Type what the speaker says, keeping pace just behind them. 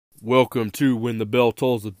Welcome to When the Bell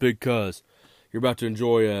Tolls with Big Cuz. You're about to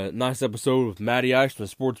enjoy a nice episode with Matty Ice from the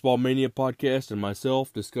Sports Ball Mania podcast and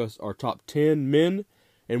myself discuss our top 10 men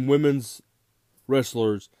and women's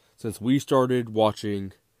wrestlers since we started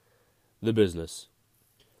watching the business.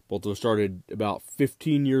 Both of us started about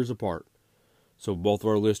 15 years apart. So both of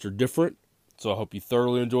our lists are different. So I hope you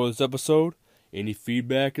thoroughly enjoy this episode. Any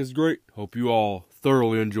feedback is great. Hope you all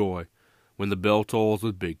thoroughly enjoy When the Bell Tolls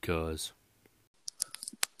with Big Cuz.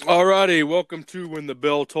 Alrighty, welcome to When the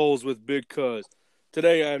Bell Tolls with Big Cuz.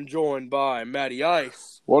 Today I am joined by Matty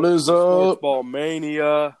Ice. What is up? Sports Ball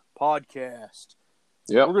Mania podcast.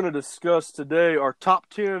 Yep. We're going to discuss today our top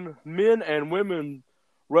 10 men and women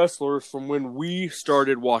wrestlers from when we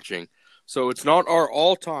started watching. So it's not our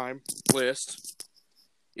all-time list.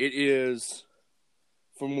 It is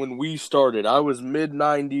from when we started. I was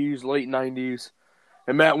mid-90s, late 90s.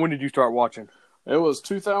 And Matt, when did you start watching? It was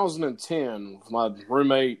 2010 with my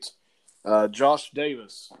roommate, Josh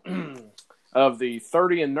Davis, of the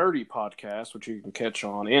 30 and Nerdy podcast, which you can catch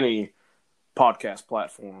on any podcast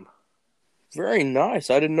platform. Very nice.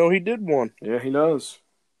 I didn't know he did one. Yeah, he knows.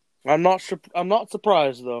 I'm not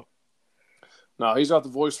surprised, though. No, he's got the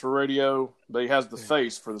voice for radio, but he has the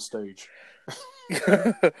face for the stage.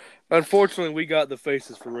 Unfortunately, we got the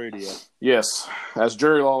faces for radio. Yes, as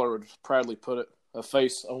Jerry Lawler would proudly put it, a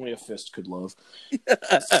face only a fist could love.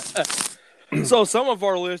 So some of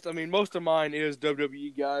our list, most of mine is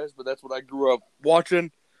WWE guys, but that's what I grew up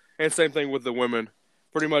watching. And same thing with the women.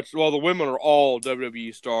 Pretty much, well, the women are all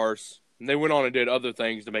WWE stars. And they went on and did other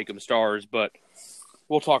things to make them stars, but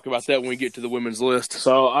we'll talk about that when we get to the women's list.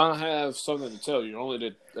 So I have something to tell you. I only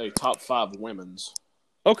did a top 5 women's.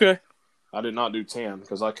 Okay. I did not do 10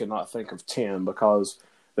 because I could not think of 10 because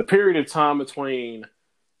the period of time between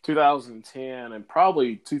 2010 and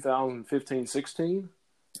probably 2015-16,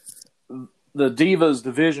 the Divas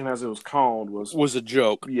division, as it was called, was a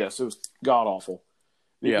joke. Yes, it was god awful.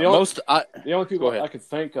 Yeah, the only people I could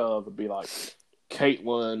think of would be like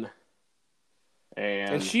Caitlyn,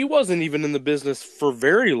 and she wasn't even in the business for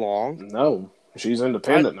very long. No, she's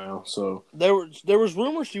independent now. So there was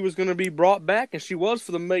rumors she was going to be brought back, and she was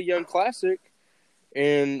for the Mae Young Classic,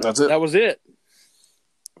 and that's it. That was it.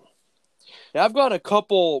 Yeah, I've got a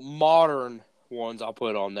couple modern ones I'll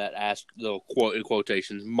put on that, in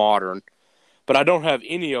quotations, modern. But I don't have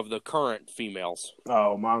any of the current females.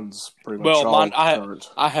 Oh, mine's pretty much all current.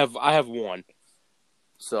 I have one.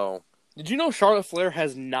 So, did you know Charlotte Flair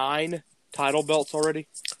has 9 title belts already?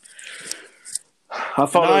 I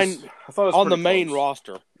thought it was on the main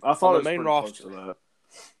roster. I thought on the it was main roster. Close to that.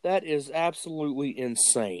 That is absolutely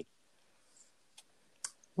insane.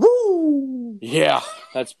 Woo! Yeah,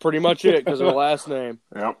 that's pretty much it because of the last name.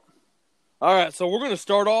 Yep. All right, so we're going to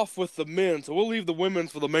start off with the men. So we'll leave the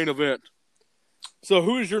women's for the main event. So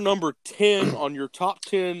who is your number 10 on your top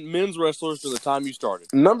 10 men's wrestlers to the time you started?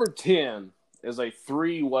 Number 10 is a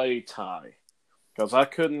 3-way tie because I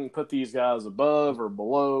couldn't put these guys above or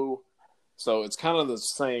below. So it's kind of the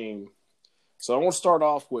same. So I want to start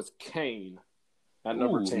off with Kane at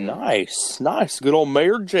number 10. Nice. Good old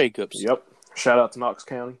Mayor Jacobs. Yep. Shout out to Knox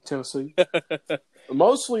County, Tennessee.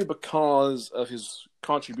 Mostly because of his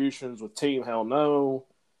contributions with Team Hell No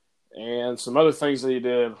and some other things that he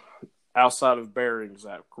did outside of burying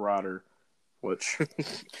Zack Ryder, which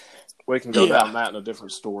we can go down that in a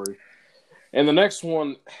different story. And the next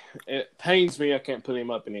one, it pains me I can't put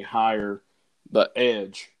him up any higher, but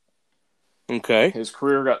Edge. Okay. His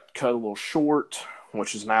career got cut a little short,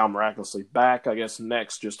 which is now miraculously back. I guess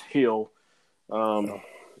next just heal.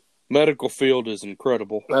 Medical field is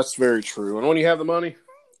incredible. That's very true. And when you have the money,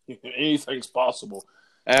 anything's possible.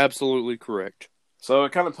 Absolutely correct. So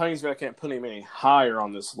it kind of pains me I can't put him any higher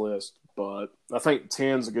on this list, but I think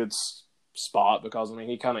 10's a good spot because,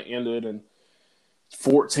 he kind of ended in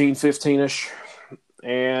 14, 15-ish.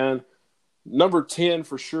 And number 10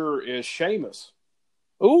 for sure is Sheamus.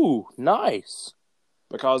 Ooh, nice.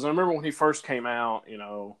 Because I remember when he first came out,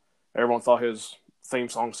 everyone thought his theme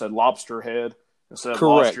song said lobster head instead of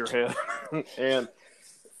lost your head. And,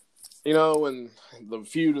 when the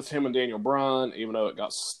feud with him and Daniel Bryan, even though it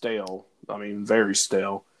got stale, very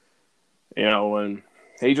stale, and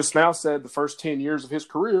he just now said the first 10 years of his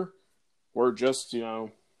career were just,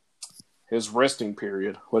 his resting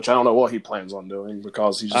period, which I don't know what he plans on doing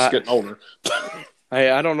because he's just getting older. Hey,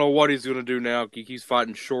 I don't know what he's going to do now. He's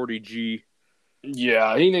fighting Shorty G.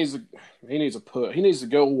 Yeah, he needs to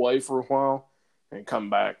go away for a while and come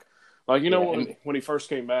back. Like, when he first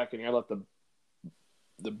came back and he had like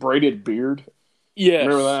the braided beard. Yes.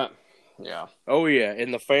 Remember that? Yeah. Oh, yeah.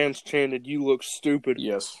 And the fans chanted, "You look stupid."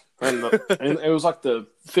 Yes. And it was like the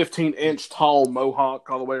 15-inch tall mohawk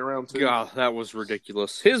all the way around, too. God, that was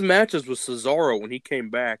ridiculous. His matches with Cesaro when he came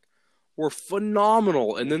back were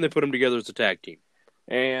phenomenal, and then they put him together as a tag team.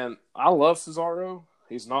 And I love Cesaro.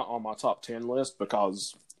 He's not on my top 10 list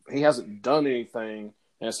because he hasn't done anything,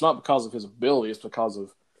 and it's not because of his ability, it's because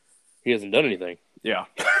of... He hasn't done anything. Yeah.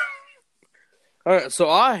 All right, so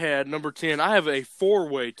I had number 10. I have a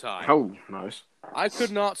 4-way tie. Oh, nice. I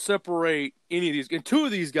could not separate any of these. And 2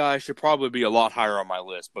 of these guys should probably be a lot higher on my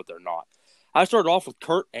list, but they're not. I started off with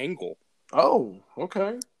Kurt Angle. Oh,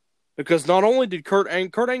 okay. Because not only did Kurt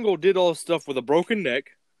Angle did all this stuff with a broken neck,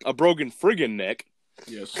 a broken friggin' neck.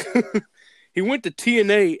 Yes. He went to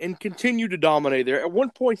TNA and continued to dominate there. At one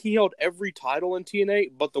point, he held every title in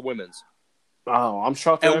TNA but the women's. Oh, I'm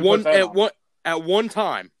shocked. At one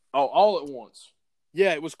time. Oh, all at once.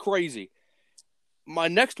 Yeah, it was crazy. My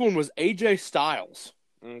next one was AJ Styles.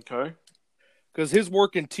 Okay. Because his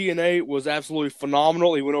work in TNA was absolutely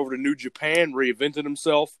phenomenal. He went over to New Japan, reinvented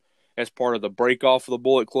himself as part of the break-off of the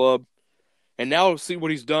Bullet Club. And now see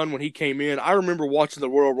what he's done when he came in. I remember watching the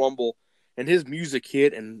Royal Rumble, and his music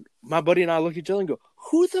hit, and my buddy and I looked at each other and go,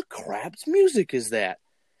 who the crap's music is that?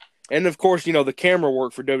 And, of course, you know, the camera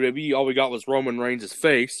work for WWE, all we got was Roman Reigns'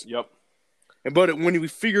 face. Yep. But when we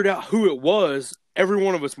figured out who it was, every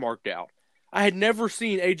one of us marked out. I had never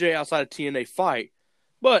seen AJ outside of TNA fight,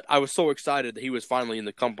 but I was so excited that he was finally in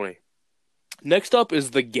the company. Next up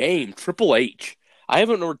is The Game, Triple H. I have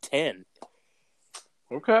him at number 10.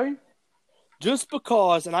 Okay. Just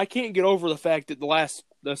because, and I can't get over the fact that the last,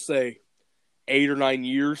 let's say, 8 or 9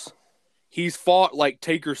 years, he's fought like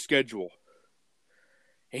Taker's schedule.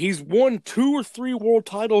 He's won 2 or 3 world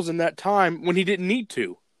titles in that time when he didn't need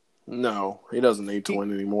to. No, he doesn't need to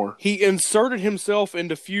win anymore. He inserted himself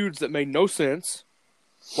into feuds that made no sense,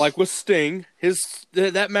 like with Sting.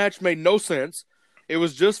 That match made no sense. It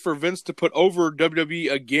was just for Vince to put over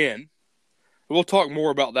WWE again. We'll talk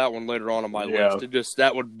more about that one later on my list.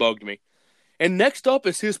 That one bugged me. And next up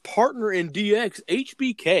is his partner in DX,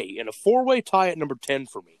 HBK, in a 4-way tie at number 10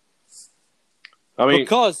 for me. I mean,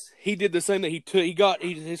 because he did the same that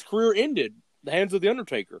his career ended, the hands of the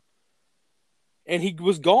Undertaker. And he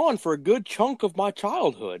was gone for a good chunk of my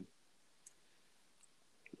childhood.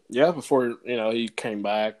 Yeah, before, he came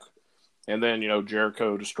back. And then,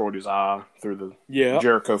 Jericho destroyed his eye through the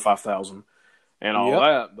Jericho 5000 and all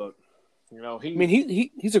that. But,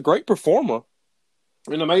 he's a great performer.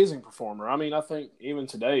 An amazing performer. I mean, I think even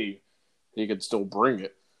today he could still bring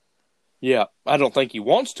it. Yeah, I don't think he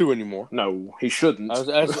wants to anymore. No, he shouldn't.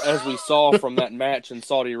 As we saw from that match in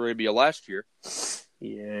Saudi Arabia last year.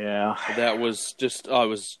 Yeah. That was just, it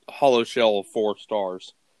was hollow shell of 4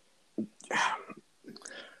 stars.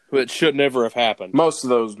 It should never have happened. Most of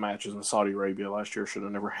those matches in Saudi Arabia last year should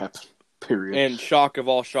have never happened, period. And shock of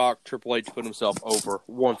all shock, Triple H put himself over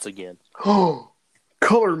once again. Oh,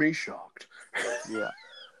 color me shocked. Yeah.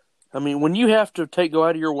 I mean, when you have to go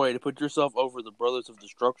out of your way to put yourself over the Brothers of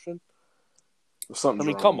Destruction, something's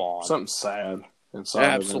wrong. Come on. Something's sad inside.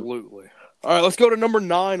 Absolutely. All right, let's go to number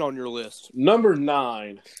 9 on your list. Number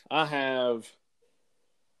 9, I have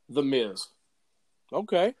The Miz.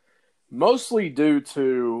 Okay. Mostly due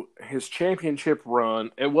to his championship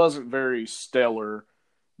run. It wasn't very stellar,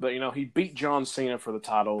 but, he beat John Cena for the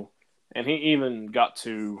title, and he even got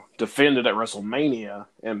to defend it at WrestleMania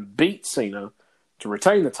and beat Cena to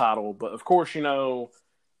retain the title. But, of course, the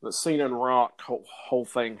Cena and Rock whole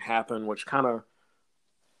thing happened, which kind of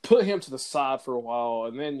put him to the side for a while.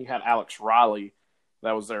 And then you had Alex Riley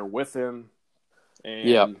that was there with him.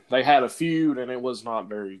 And they had a feud, and it was not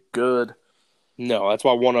very good. No, that's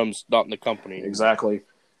why one of them's not in the company. Exactly.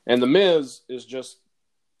 And The Miz is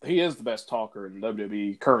he is the best talker in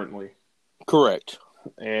WWE currently. Correct.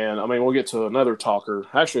 And, we'll get to another talker.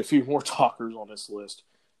 Actually, a few more talkers on this list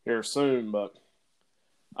here soon. But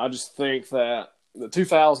I just think that the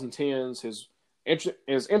 2010s, his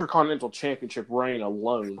Intercontinental Championship reign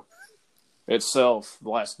alone itself, the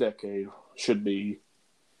last decade, should be...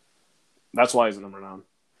 That's why he's at number 9.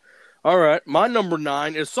 All right. My number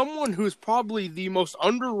 9 is someone who's probably the most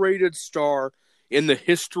underrated star in the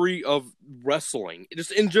history of wrestling.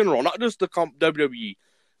 Just in general, not just the WWE.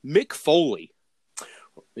 Mick Foley.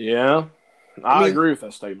 Yeah, I agree with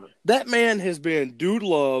that statement. That man has been Dude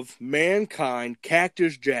Love, Mankind,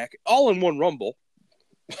 Cactus Jack, all in one Rumble.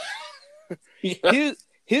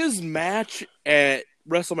 His match at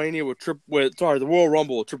WrestleMania the Royal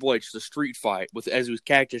Rumble with Triple H, the street fight as he was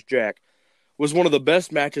Cactus Jack, was one of the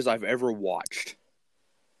best matches I've ever watched.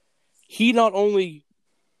 He not only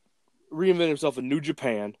reinvented himself in New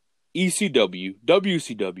Japan, ECW,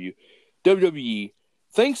 WCW, WWE,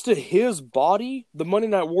 thanks to his body, the Monday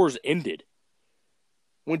Night Wars ended.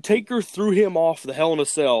 When Taker threw him off the Hell in a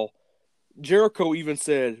Cell, Jericho even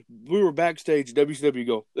said, we were backstage at WCW,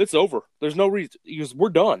 go, it's over. There's no reason. He goes, we're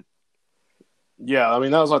done. Yeah, I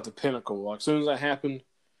mean, that was like the pinnacle. Like, as soon as that happened,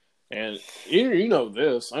 and you know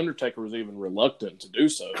this, Undertaker was even reluctant to do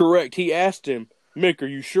so. Correct. He asked him, Mick, are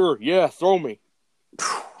you sure? Yeah, throw me.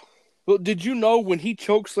 But did you know when he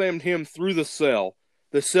chokeslammed him through the cell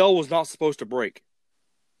was not supposed to break?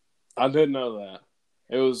 I didn't know that.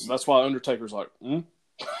 That's why Undertaker's like,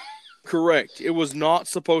 Correct. It was not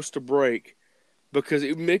supposed to break because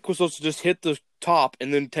Mick was supposed to just hit the top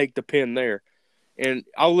and then take the pin there. And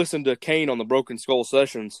I listened to Kane on the Broken Skull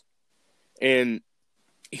Sessions, and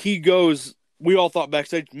he goes, we all thought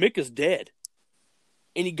backstage, Mick is dead.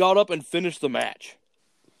 And he got up and finished the match.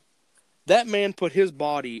 That man put his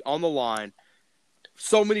body on the line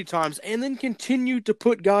so many times and then continued to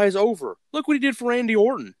put guys over. Look what he did for Randy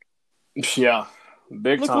Orton. Yeah,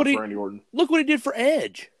 big time for Randy Orton. Look what he did for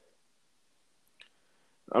Edge.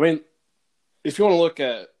 I mean, if you want to look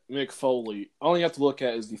at Mick Foley, all you have to look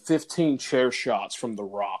at is the 15 chair shots from The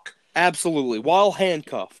Rock. Absolutely, while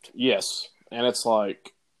handcuffed. Yes, and it's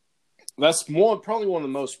like, that's probably one of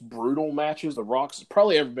the most brutal matches The Rock's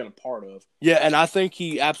probably ever been a part of. Yeah, and I think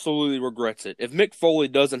he absolutely regrets it. If Mick Foley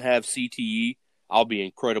doesn't have CTE, I'll be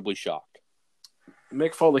incredibly shocked.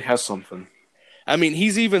 Mick Foley has something. I mean,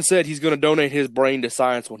 he's even said he's going to donate his brain to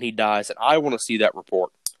science when he dies, and I want to see that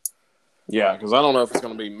report. Yeah, because I don't know if it's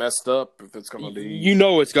going to be messed up, if it's going to be... You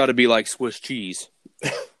know it's got to be like Swiss cheese.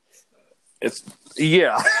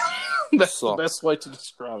 Yeah. That's the best way to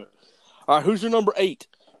describe it. All right, who's your number 8?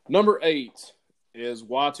 Number 8 is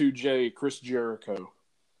Y2J, Chris Jericho.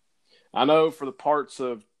 I know for the parts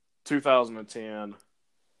of 2010,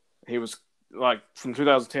 he was, like, from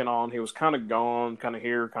 2010 on, he was kind of gone, kind of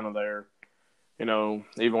here, kind of there. You know,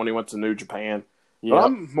 even when he went to New Japan. Yep. But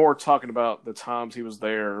I'm more talking about the times he was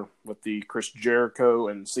there with the Chris Jericho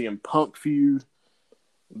and CM Punk feud,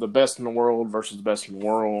 the best in the world versus the best in the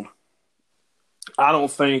world. I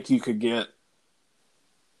don't think you could get...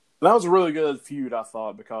 That was a really good feud, I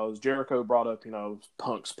thought, because Jericho brought up,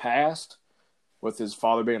 Punk's past with his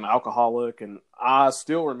father being an alcoholic, and I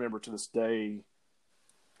still remember to this day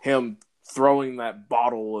him throwing that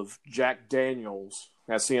bottle of Jack Daniels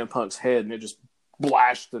at CM Punk's head, and it just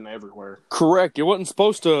blasted him everywhere. Correct. It wasn't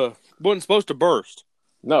supposed to burst.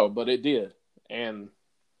 No, but it did. And,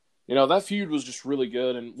 that feud was just really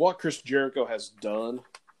good. And what Chris Jericho has done,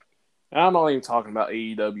 and I'm not even talking about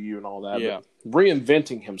AEW and all that, but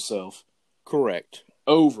reinventing himself. Correct.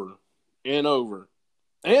 Over and over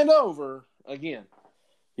and over again.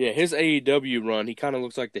 Yeah, his AEW run, he kind of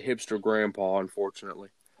looks like the hipster grandpa, unfortunately.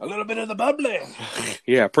 A little bit of the bubbly.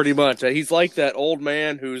 Yeah, pretty much. He's like that old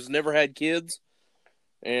man who's never had kids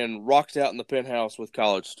and rocks out in the penthouse with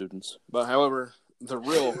college students. But however, the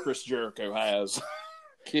real Chris Jericho has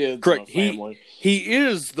kids. Correct. And a family. He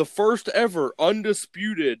is the first ever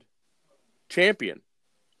undisputed champion.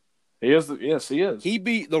 Yes, he is. He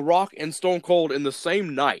beat The Rock and Stone Cold in the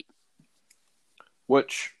same night.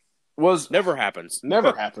 Which was... Never happens.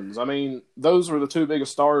 Never happens. I mean, those were the two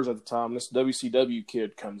biggest stars at the time. This WCW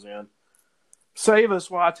kid comes in. Save us,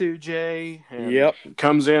 Y2J. And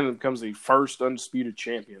comes in and becomes the first undisputed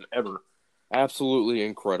champion ever. Absolutely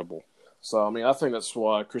incredible. So, I mean, I think that's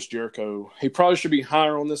why Chris Jericho, he probably should be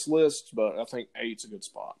higher on this list, but I think 8's a good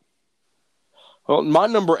spot. Well, my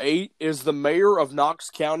number 8 is the mayor of Knox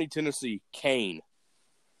County, Tennessee, Kane.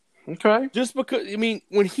 Okay. Just because, I mean,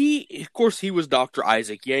 when he was Dr.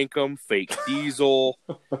 Isaac Yankem, Fake Diesel.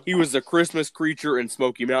 He was the Christmas creature in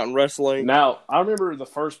Smoky Mountain Wrestling. Now, I remember the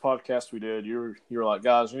first podcast we did, you were like,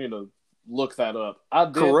 guys, we need to look that up. I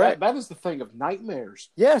did. Correct. That is the thing of nightmares.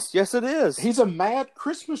 Yes, it is. He's a mad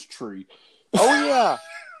Christmas tree. Oh, yeah.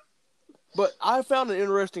 But I found an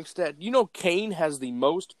interesting stat. You know Kane has the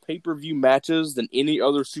most pay-per-view matches than any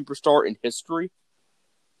other superstar in history?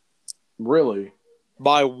 Really?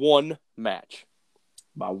 By one match.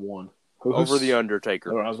 By one. Over The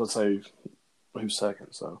Undertaker. I was going to say, who's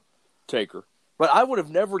second, so. Taker. But I would have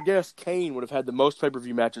never guessed Kane would have had the most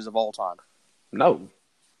pay-per-view matches of all time. No.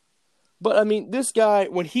 But, I mean, this guy,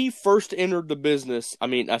 when he first entered the business,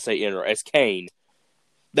 I say enter, as Kane,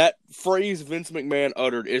 that phrase Vince McMahon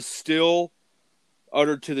uttered is still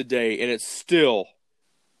uttered to the day, and it still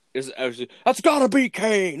is actually, that's gotta be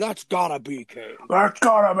Kane! That's gotta be Kane! That's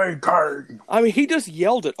gotta be Kane! I mean, he just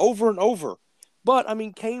yelled it over and over. But, I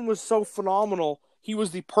mean, Kane was so phenomenal, he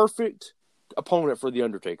was the perfect opponent for The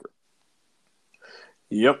Undertaker.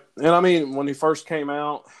 Yep. And, I mean, when he first came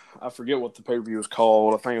out, I forget what the pay-per-view was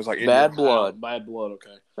called. I think it was like... Bad Blood. Bad Blood,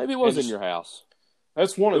 okay. Maybe it was In Your House.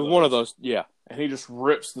 That's one of those. One of those, yeah. And he just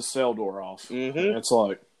rips the cell door off. Mm-hmm. And it's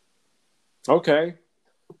like, okay,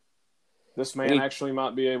 this man actually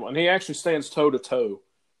might be able, and he actually stands toe to toe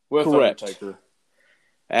with Undertaker.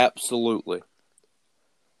 Absolutely.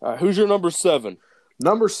 All right, who's your number 7?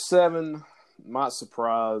 Number 7 might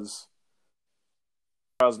surprise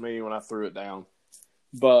me when I threw it down,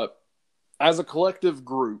 but as a collective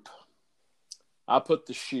group, I put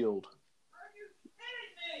the Shield.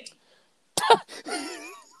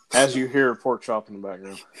 As you hear pork chop in the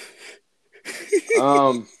background.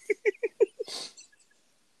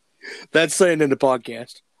 That's saying in the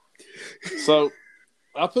podcast. So,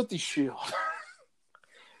 I put the Shield.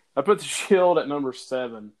 I put the Shield at number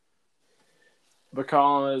 7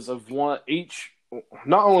 because of not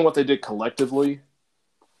only what they did collectively,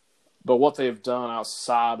 but what they've done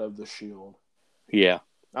outside of the Shield. Yeah.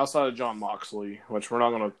 Outside of Jon Moxley, which we're not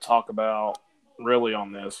going to talk about really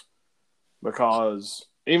on this, because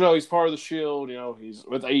even though he's part of the Shield, he's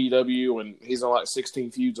with AEW and he's on like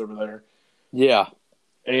 16 feuds over there. Yeah.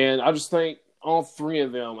 And I just think all three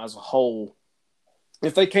of them as a whole,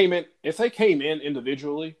 if they came in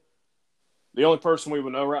individually, the only person we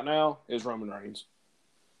would know right now is Roman Reigns.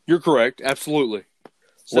 You're correct. Absolutely.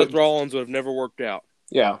 Seth Rollins would have never worked out.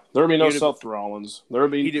 Yeah. There would be no Seth Rollins. There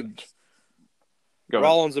would be...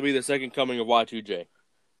 Rollins would be the second coming of Y2J.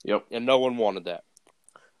 Yep. And no one wanted that.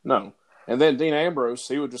 No. And then Dean Ambrose,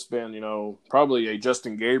 he would just been, probably a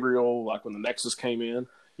Justin Gabriel, like when the Nexus came in.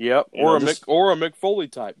 Yep. Or a Mick Foley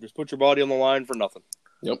type. Just put your body on the line for nothing.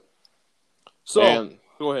 Yep. So,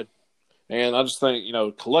 go ahead. And I just think,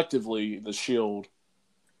 collectively, the Shield,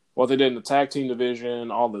 what they did in the tag team division,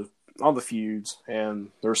 all the feuds,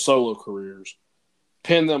 and their solo careers,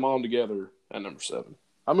 pin them all together at number 7.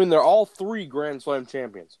 I mean, they're all 3 Grand Slam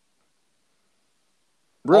champions.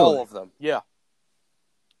 Really? All of them. Yeah.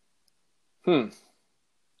 Hmm.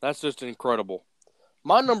 That's just incredible.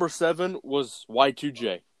 My number 7 was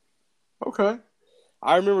Y2J. Okay.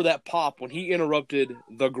 I remember that pop when he interrupted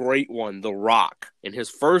the Great One, The Rock, in his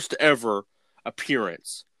first ever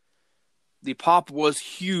appearance. The pop was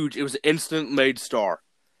huge. It was an instant-made star.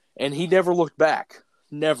 And he never looked back.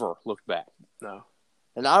 Never looked back. No.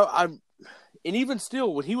 And and even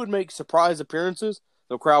still, when he would make surprise appearances,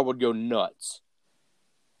 the crowd would go nuts.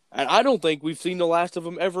 And I don't think we've seen the last of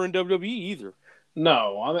him ever in WWE either.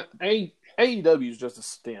 No. I mean, AEW is just a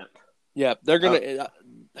stint. Yeah, they're going to...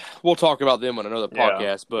 we'll talk about them on another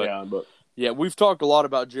podcast. But we've talked a lot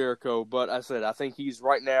about Jericho, but I think he's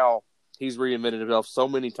reinvented himself so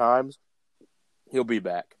many times, he'll be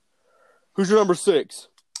back. Who's your number 6?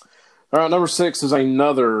 All right, number 6 is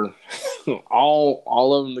another,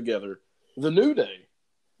 all of them together, The New Day.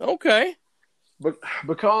 Okay. But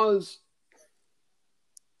because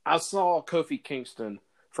I saw Kofi Kingston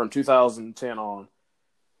from 2010 on,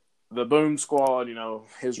 the Boom Squad,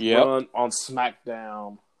 his run on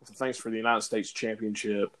SmackDown, thanks for the United States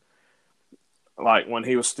Championship, like when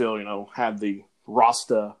he was still, had the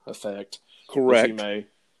Rasta effect. Correct.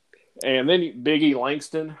 And then Big E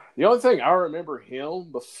Langston. The only thing I remember him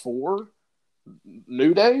before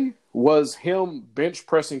New Day was him bench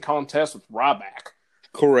pressing contest with Ryback.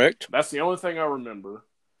 Correct. That's the only thing I remember.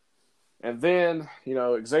 And then,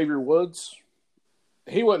 Xavier Woods,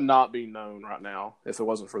 he would not be known right now if it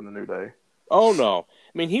wasn't for the New Day. Oh, no.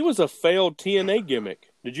 I mean, he was a failed TNA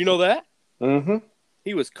gimmick. Did you know that? Mm-hmm.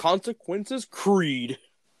 He was Consequences Creed.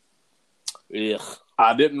 Ugh.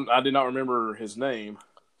 I did not remember his name.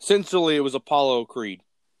 Essentially, it was Apollo Creed.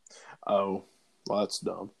 Oh, well, that's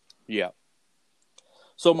dumb. Yeah.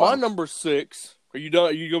 So my number 6, are you done?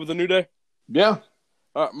 Are you good with the New Day? Yeah.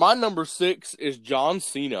 My number 6 is John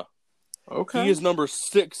Cena. Okay. He is number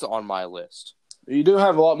 6 on my list. You do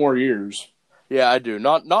have a lot more years. Yeah, I do.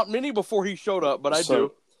 Not many before he showed up, but I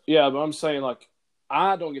do. Yeah, but I'm saying,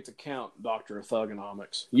 I don't get to count Dr.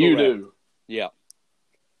 Thugonomics. You do. Yeah.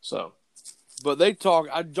 So. But they talk.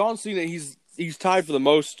 John Cena, he's tied for the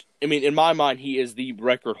most. I mean, in my mind, he is the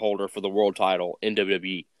record holder for the world title in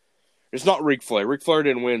WWE. It's not Ric Flair. Ric Flair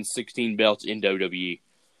didn't win 16 belts in WWE.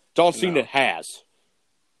 John Cena has.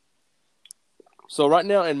 So right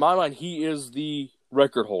now, in my mind, he is the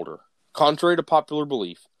record holder, contrary to popular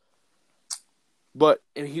belief. But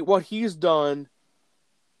what he's done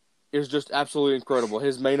is just absolutely incredible.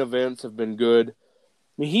 His main events have been good.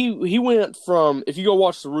 I mean, he went from, if you go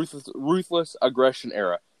watch the Ruthless Aggression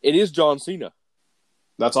era, it is John Cena.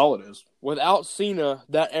 That's all it is. Without Cena,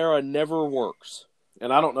 that era never works.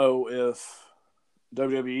 And I don't know if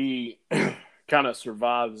WWE kind of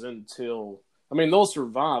survives until... I mean, they'll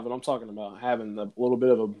survive, but I'm talking about having a little bit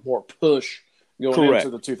of a more push going into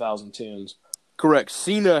the 2010s. Correct.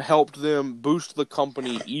 Cena helped them boost the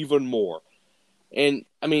company even more. And,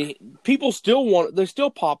 I mean, people they still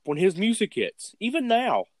pop when his music hits, even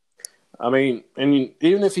now. I mean, and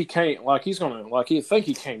even if he can't, he think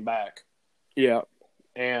he came back. Yeah.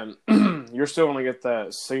 And you're still going to get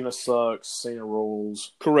that Cena sucks, Cena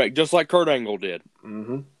rules. Correct, just like Kurt Angle did.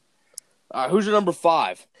 Mm-hmm. Who's your number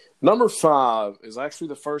 5? Number 5 is actually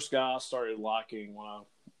the first guy I started liking when I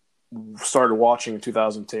started watching in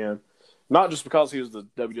 2010. Not just because he was the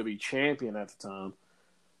WWE champion at the time,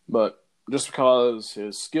 but just because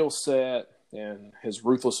his skill set and his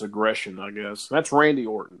ruthless aggression, I guess. That's Randy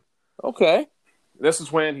Orton. Okay. This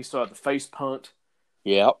is when he started the face punt.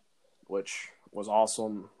 Yep. Which was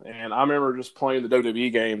awesome. And I remember just playing the WWE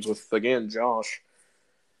games with, again, Josh.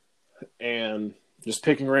 And just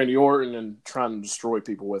picking Randy Orton and trying to destroy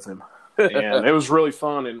people with him. And it was really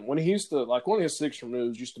fun. And when he used to, like, one of his signature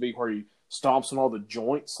moves used to be where he stomps on all the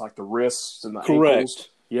joints, like the wrists and the ankles.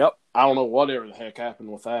 Yep. I don't know whatever the heck happened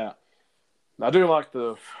with that. I do like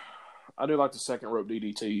the second rope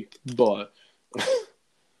DDT, but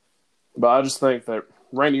I just think that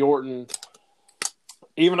Randy Orton,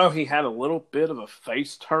 even though he had a little bit of a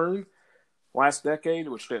face turn last decade,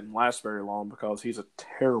 which didn't last very long because he's a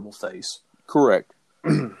terrible face. Correct.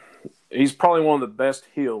 He's probably one of the best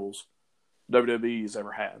heels WWE's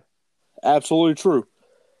ever had. Absolutely true.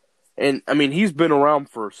 And, I mean, he's been around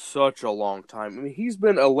for such a long time. I mean, he's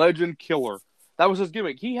been a legend killer. That was his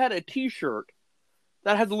gimmick. He had a T-shirt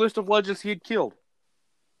that had the list of legends he had killed.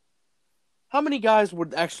 How many guys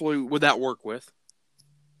would that work with?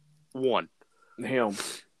 One. Him.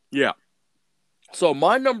 Yeah. So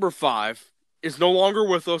my number 5 is no longer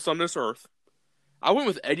with us on this earth. I went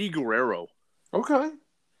with Eddie Guerrero. Okay.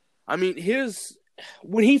 I mean,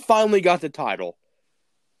 when he finally got the title,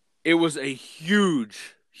 it was a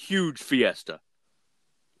huge, huge fiesta.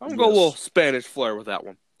 I'm going to go a little Spanish flair with that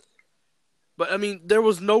one. But, I mean, there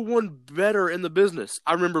was no one better in the business.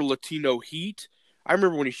 I remember Latino Heat. I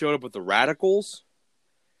remember when he showed up with the Radicals.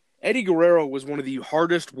 Eddie Guerrero was one of the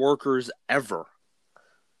hardest workers ever.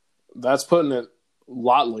 That's putting it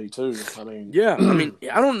lightly, too. I mean, yeah. I mean,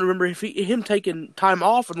 I don't remember him taking time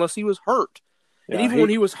off unless he was hurt. Yeah, and even when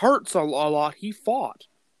he was hurt a lot, he fought.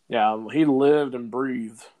 Yeah, he lived and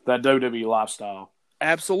breathed that WWE lifestyle.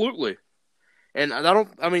 Absolutely. And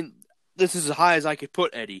this is as high as I could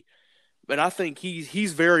put Eddie. But I think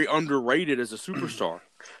he's very underrated as a superstar.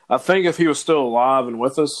 I think if he was still alive and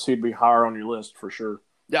with us, he'd be higher on your list for sure.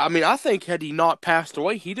 Yeah, I mean, I think had he not passed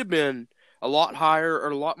away, he'd have been a lot higher or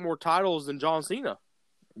a lot more titles than John Cena.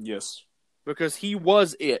 Yes. Because he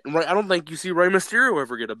was it. I don't think you see Rey Mysterio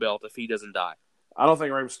ever get a belt if he doesn't die. I don't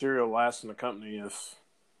think Rey Mysterio lasts in the company if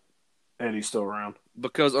Eddie's still around.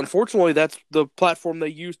 Because, unfortunately, that's the platform they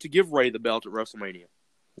used to give Rey the belt at WrestleMania.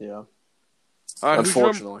 Yeah.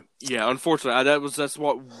 Unfortunately. Yeah, unfortunately. That's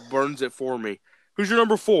what burns it for me. Who's your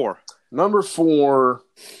number 4? Number 4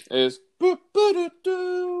 is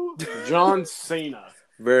John Cena.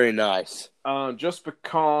 Very nice. Just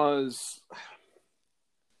because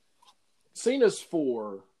Cena's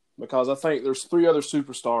 4, because I think there's 3 other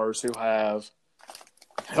superstars who have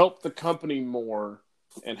helped the company more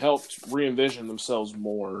and helped re-envision themselves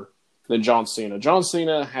more than John Cena. John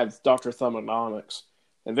Cena had Dr. Thumonomics.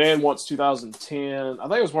 And then once 2010, I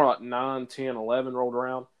think it was more like 9, 10, 11 rolled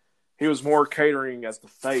around, he was more catering as the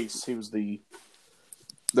face. He was the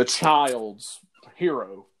child's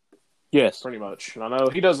hero. Yes. Pretty much. And I know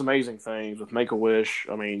he does amazing things with Make-A-Wish.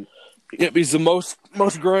 I mean... Yep, he's the most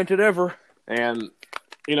granted ever. And,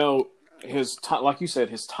 you know, like you said,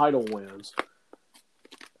 his title wins.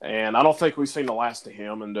 And I don't think we've seen the last of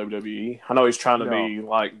him in WWE. I know he's trying to be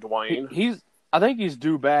like Dwayne. I think he's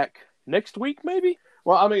due back next week, maybe?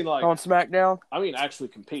 Well, I mean, like... on SmackDown? I mean, actually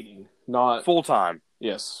competing, not... full-time.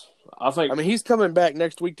 Yes. I mean, he's coming back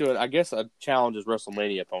next week to, I guess, a challenge his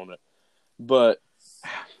WrestleMania opponent. But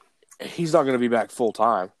he's not going to be back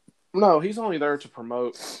full-time. No, he's only there to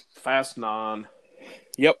promote Fast 9.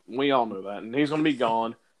 Yep. We all know that. And he's going to be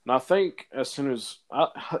gone. And I think as soon as...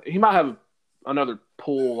 he might have another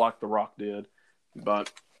pull like The Rock did.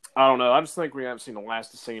 But I don't know. I just think we haven't seen the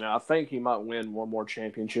last of Cena. I think he might win one more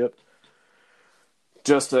championship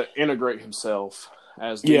just to integrate himself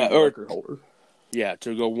as the record holder. Yeah,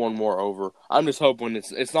 to go one more over. I'm just hoping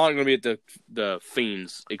it's not going to be at the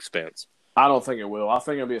Fiend's expense. I don't think it will. I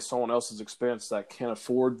think it'll be at someone else's expense that can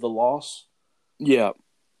afford the loss. Yeah.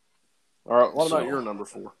 All right, what about your number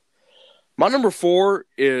 4? My number 4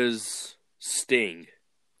 is Sting.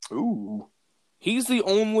 Ooh. He's the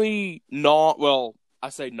only I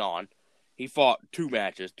say non. He fought 3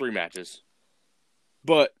 matches.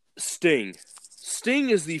 But Sting, Sting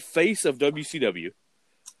is the face of WCW.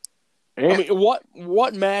 And I mean,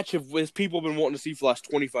 what match has people been wanting to see for the last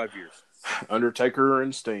 25 years? Undertaker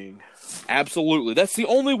and Sting. Absolutely. That's the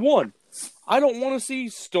only one. I don't want to see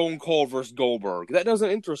Stone Cold versus Goldberg. That doesn't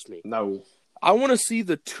interest me. No. I want to see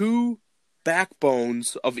the two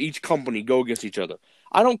backbones of each company go against each other.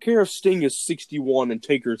 I don't care if Sting is 61 and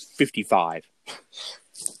Taker's 55.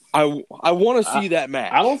 I want to see that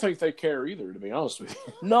match. I don't think they care either, to be honest with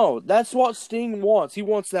you. No, that's what Sting wants. He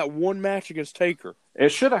wants that one match against Taker. It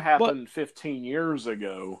should have happened 15 years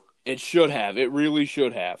ago. It should have. It really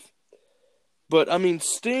should have. But, I mean,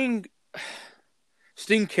 Sting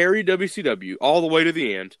carried WCW all the way to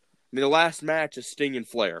the end. I mean, the last match is Sting and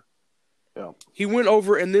Flair. Yeah. He went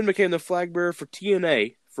over and then became the flag bearer for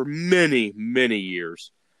TNA for many, many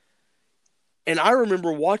years. And I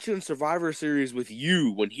remember watching Survivor Series with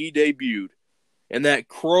you when he debuted, and that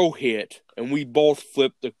crow hit, and we both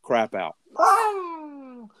flipped the crap out.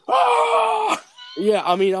 Yeah,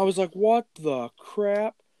 I mean, I was like, what the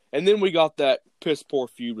crap? And then we got that piss-poor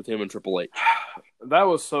feud with him and Triple H. That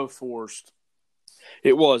was so forced.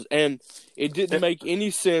 It was, and it didn't make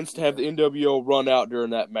any sense to have the NWO run out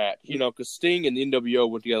during that match, you know, because Sting and the NWO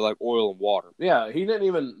went together like oil and water. Yeah, he didn't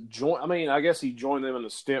even join. I mean, I guess he joined them in a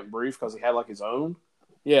stint brief because he had like his own.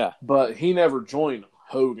 Yeah, but he never joined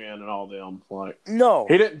Hogan and all them. Like, no,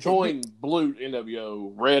 he didn't join blue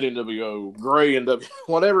NWO, red NWO, gray NWO,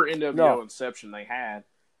 whatever NWO inception they had.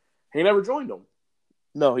 He never joined them.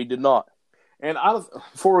 No, he did not. And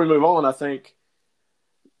before we move on, I think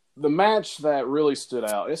the match that really stood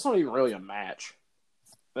out, it's not even really a match,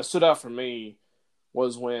 that stood out for me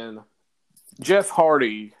was when Jeff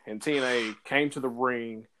Hardy and TNA came to the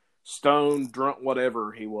ring, stoned, drunk,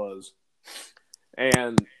 whatever he was,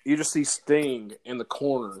 and you just see Sting in the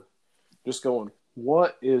corner just going,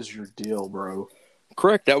 what is your deal, bro?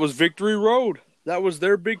 Correct. That was Victory Road. That was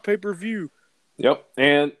their big pay-per-view. Yep.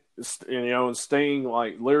 And Sting,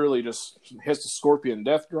 like, literally just hits the Scorpion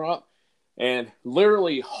Death Drop and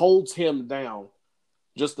literally holds him down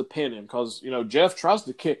just to pin him because, Jeff tries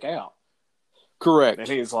to kick out. Correct. And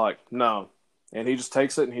he's like, no. And he just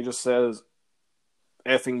takes it and he just says,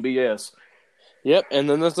 effing BS. Yep, and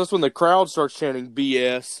then that's when the crowd starts chanting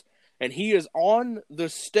BS, and he is on the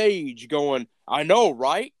stage going, I know,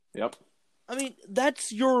 right? Yep. I mean,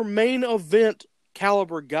 that's your main event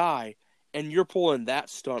caliber guy, and you're pulling that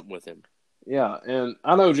stunt with him. Yeah, and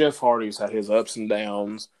I know Jeff Hardy's had his ups and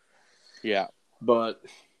downs. Yeah. But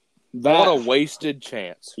what a wasted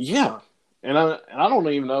chance. Yeah. And I don't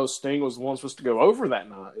even know Sting was the one supposed to go over that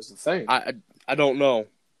night, is the thing. I don't know.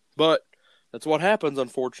 But that's what happens,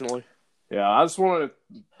 unfortunately. Yeah, I just wanted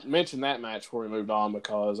to mention that match before we moved on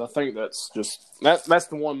because I think that's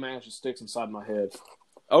the one match that sticks inside my head.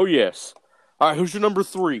 Oh, yes. All right, who's your number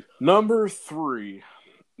 3? Number 3.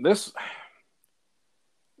 The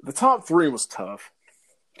top 3 was tough.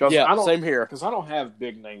 Yeah, same here. Because I don't have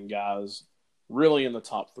big-name guys really in the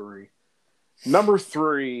top 3. Number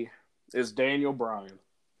 3 is Daniel Bryan.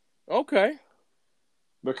 Okay.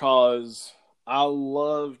 Because I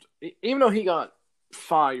loved, even though he got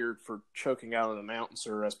fired for choking out an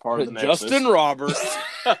announcer as part of the Nexus. Justin Roberts.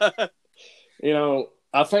 I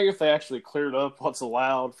think if they actually cleared up what's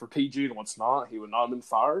allowed for PG and what's not, he would not have been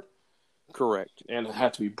fired. Correct. And it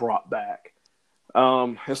had to be brought back.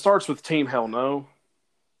 It starts with Team Hell No.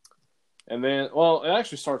 And then, it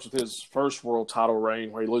actually starts with his first world title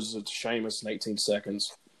reign where he loses it to Sheamus in 18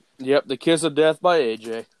 seconds. Yep, the kiss of death by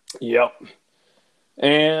AJ. Yep.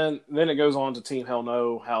 And then it goes on to Team Hell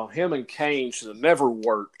No, how him and Kane should have never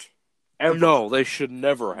worked. Ever. No, they should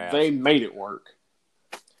never have. They made it work.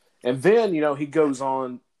 And then, he goes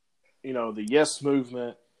on, the Yes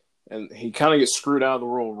Movement, and he kind of gets screwed out of the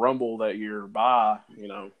Royal Rumble that year by,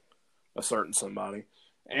 a certain somebody.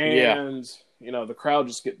 And, the crowd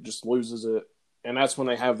just loses it. And that's when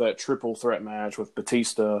they have that triple threat match with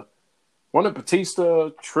Batista. Wasn't it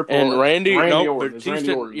Batista, Triple and Randy Orton. Batista,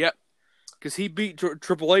 Randy Orton. Yep. Because he beat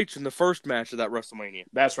Triple H in the first match of that WrestleMania.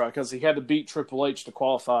 That's right, because he had to beat Triple H to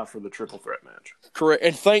qualify for the triple threat match. Correct.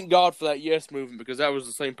 And thank God for that Yes Movement, because that was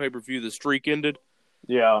the same pay-per-view the streak ended.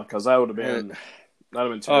 Yeah, because that would have been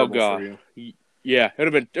terrible for you. Yeah, it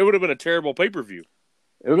would have been a terrible pay-per-view.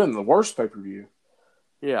 It would have been the worst pay-per-view.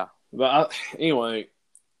 Yeah. But anyway,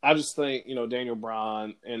 I just think, Daniel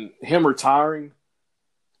Bryan and him retiring,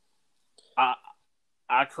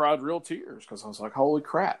 I cried real tears because I was like, holy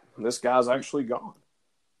crap, this guy's actually gone.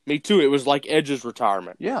 Me too. It was like Edge's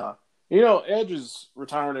retirement. Yeah. Edge's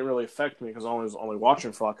retirement didn't really affect me because I was only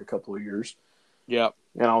watching for like a couple of years. Yeah.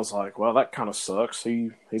 And I was like, well, that kind of sucks.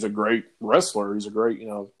 He's a great wrestler. He's a great,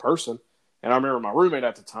 person. And I remember my roommate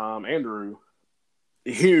at the time, Andrew,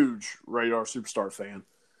 huge Radar Superstar fan,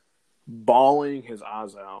 bawling his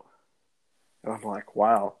eyes out. And I'm like,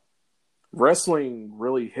 wow, wrestling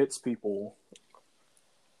really hits people.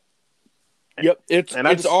 Yep,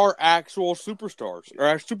 it's our actual superstars, or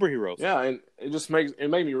our superheroes. Yeah, and it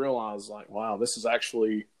made me realize, like, wow, this is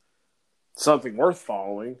actually something worth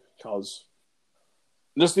following, because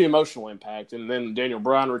just the emotional impact. And then Daniel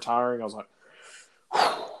Bryan retiring, I was like,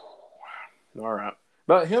 all right.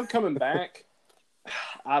 But him coming back,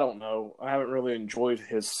 I don't know. I haven't really enjoyed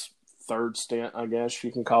his third stint, I guess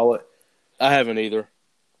you can call it. I haven't either.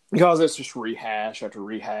 Because it's just rehash after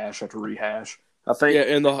rehash after rehash. I think.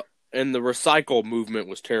 Yeah, and the recycle movement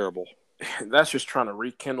was terrible. That's just trying to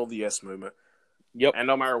rekindle the yes movement. Yep. And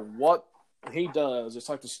no matter what he does, it's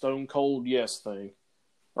like the Stone Cold yes thing.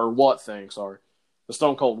 Or what thing, sorry. The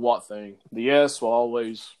Stone Cold what thing. The yes will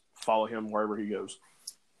always follow him wherever he goes.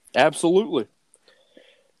 Absolutely.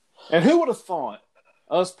 And who would have thought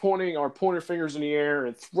us pointing our pointer fingers in the air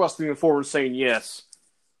and thrusting them forward saying yes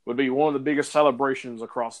would be one of the biggest celebrations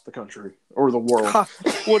across the country or the world?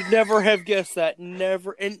 Would never have guessed that.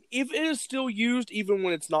 Never. And if it is still used, even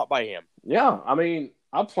when it's not by him. Yeah, I mean,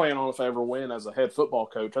 I plan on, if I ever win as a head football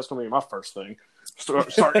coach, that's going to be my first thing.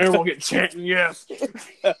 Start everyone get chanting yes.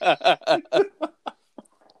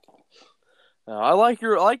 I like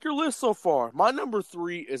your list so far. My number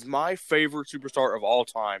 3 is my favorite superstar of all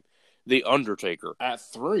time, The Undertaker. At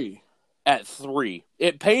 3? At 3.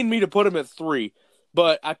 It pained me to put him at 3,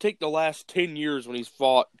 but I take the last 10 years when he's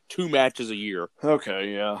fought 2 matches a year.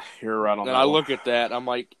 Okay, yeah, you're right on that. And I look at that, I'm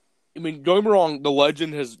like, I mean, don't get me wrong, the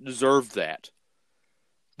legend has deserved that.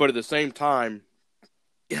 But at the same time,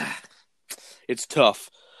 yeah, it's tough.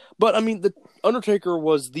 But, I mean, The Undertaker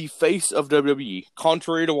was the face of WWE,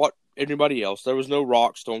 contrary to what anybody else. There was no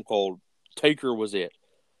Rock, Stone Cold. Taker was it.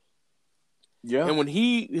 Yeah. And when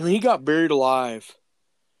he got buried alive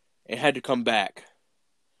and had to come back,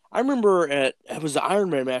 I remember it was the Iron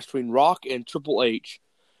Man match between Rock and Triple H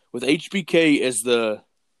with HBK as the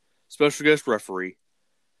special guest referee.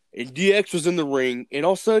 And DX was in the ring, and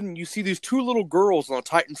all of a sudden you see these 2 little girls on a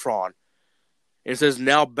Titantron. And it says,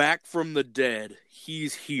 "Now back from the dead,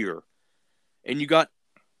 he's here." And you got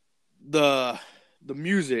the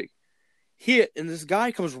music hit, and this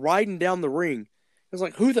guy comes riding down the ring. It's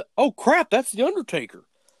like, oh crap, that's The Undertaker.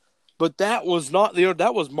 But that was not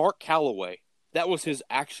that was Mark Calloway. That was his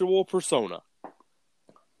actual persona.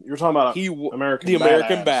 You're talking about the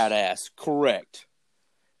American Badass, correct.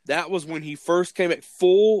 That was when he first came at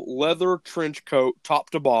full leather trench coat, top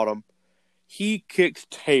to bottom. He kicked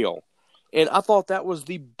tail. And I thought that was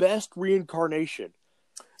the best reincarnation.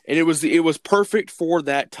 And it was perfect for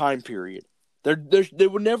that time period. They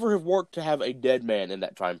would never have worked to have a dead man in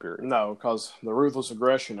that time period. No, because the Ruthless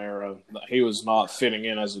Aggression era, he was not fitting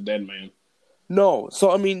in as a dead man. No.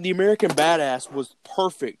 So, I mean, the American Badass was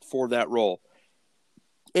perfect for that role.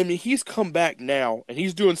 I mean, he's come back now, and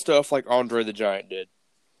he's doing stuff like Andre the Giant did.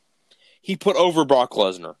 He put over Brock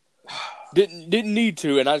Lesnar. Didn't need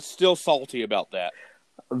to, and I'm still salty about that.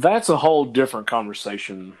 That's a whole different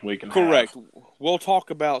conversation we can have. Correct. We'll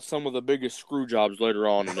talk about some of the biggest screw jobs later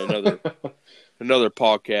on in another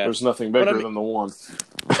podcast. There's nothing bigger than the one.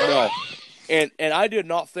 No. And I did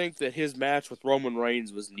not think that his match with Roman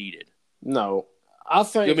Reigns was needed. No. I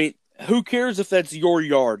mean, who cares if that's your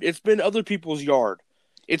yard? It's been other people's yard.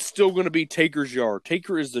 It's still going to be Taker's yard.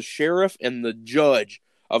 Taker is the sheriff and the judge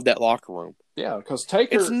of that locker room. Yeah, because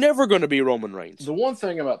Taker... It's never going to be Roman Reigns. The one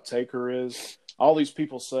thing about Taker is all these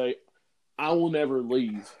people say, "I will never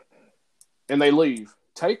leave." And they leave.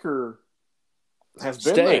 Taker has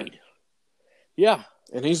been there. Yeah.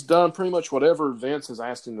 And he's done pretty much whatever Vince has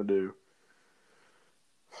asked him to do.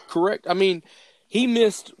 Correct. I mean, he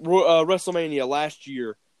missed WrestleMania last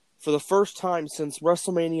year for the first time since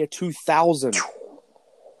WrestleMania 2000.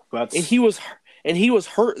 And he was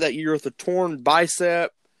hurt that year with a torn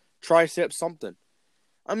bicep, tricep, something.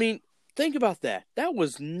 I mean, think about that. That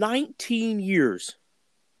was 19 years.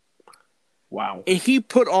 Wow. And he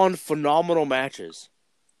put on phenomenal matches.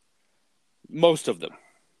 Most of them.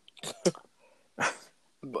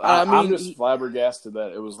 I'm just flabbergasted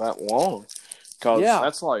that it was that long. Because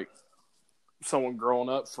that's like someone growing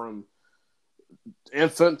up from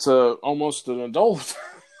infant to almost an adult.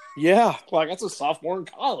 Yeah. Like, that's a sophomore in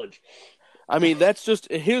college. I mean, that's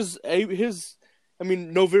just his. I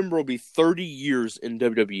mean, November will be 30 years in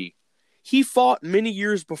WWE. He fought many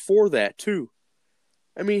years before that, too.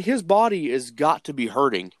 I mean, his body has got to be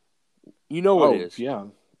hurting. You know it is. Yeah.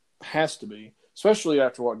 Has to be. Especially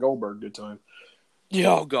after what Goldberg did to him.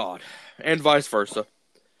 Yeah, oh, God. And vice versa.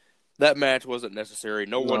 That match wasn't necessary.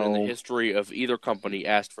 No one in the history of either company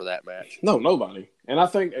asked for that match. No, nobody. And I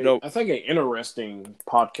think an interesting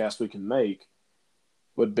podcast we can make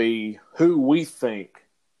would be who we think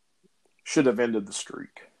should have ended the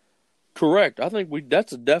streak. Correct. I think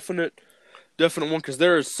that's a definite one because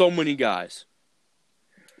there are so many guys.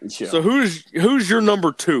 Yeah. So who's your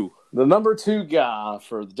number 2? The number 2 guy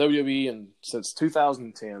for the WWE and since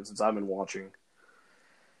 2010, since I've been watching,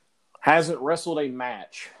 hasn't wrestled a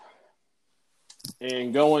match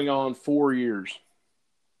in going on 4 years.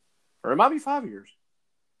 Or it might be 5 years.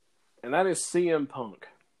 And that is CM Punk.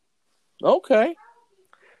 Okay.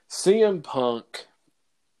 CM Punk,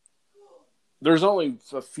 there's only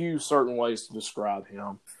a few certain ways to describe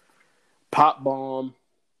him. Pop bomb,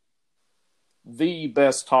 the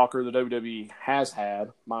best talker the WWE has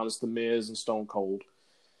had, minus The Miz and Stone Cold.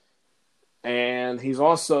 And he's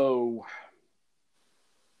also...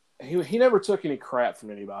 He never took any crap from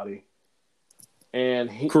anybody.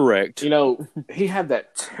 And he... Correct. You know, he had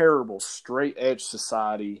that terrible straight edge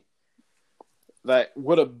society that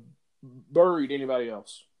would have buried anybody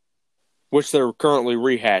else. Which they're currently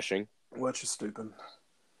rehashing. Which is stupid.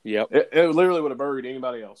 Yep. It literally would have buried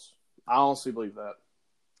anybody else. I honestly believe that.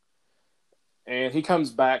 And he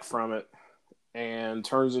comes back from it and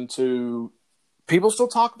turns into... People still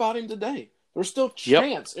talk about him today. There's still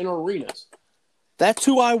chants in arenas. That's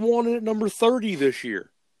who I wanted at number 30 this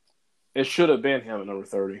year. It should have been him at number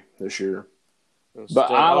 30 this year.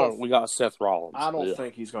 But we got Seth Rollins. I don't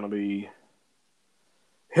think he's going to be...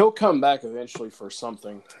 He'll come back eventually for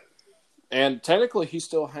something. And technically, he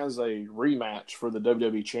still has a rematch for the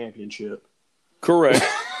WWE Championship. Correct.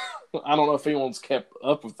 I don't know if anyone's kept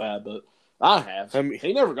up with that, but I have.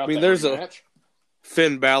 He never got that rematch.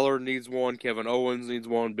 Finn Balor needs one. Kevin Owens needs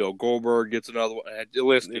one. Bill Goldberg gets another one. The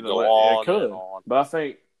list could go on and on. But I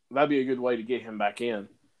think that'd be a good way to get him back in.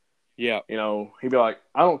 Yeah. You know, he'd be like,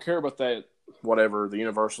 I don't care about that, whatever, the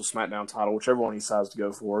Universal SmackDown title, whichever one he decides to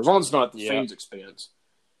go for, as long as it's not at the Fiend's expense.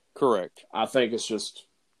 Correct. I think it's just,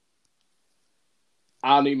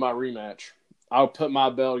 I need my rematch. I'll put my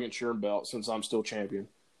belt against your belt since I'm still champion.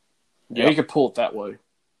 Yeah, he could pull it that way.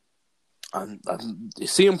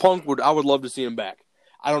 CM Punk I would love to see him back.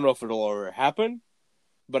 I don't know if it'll ever happen,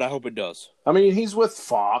 but I hope it does. I mean, he's with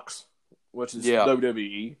Fox, which is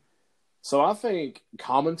WWE. So I think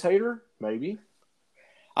commentator, maybe.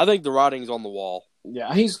 I think the writing's on the wall.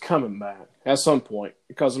 Yeah, he's coming back at some point.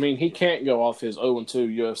 Because, I mean, he can't go off his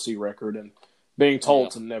 0-2 UFC record and being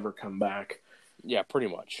told to never come back. Yeah, pretty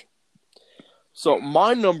much. So,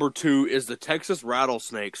 my number 2 is the Texas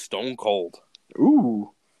Rattlesnake, Stone Cold.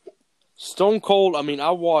 Ooh. Stone Cold, I mean,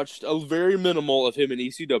 I watched a very minimal of him in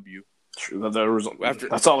ECW.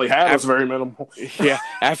 That's all he had was very minimal. Yeah,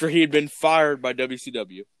 after he had been fired by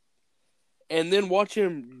WCW. And then watch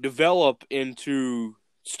him develop into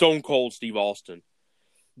Stone Cold Steve Austin.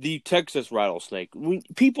 The Texas Rattlesnake.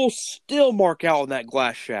 People still mark out when that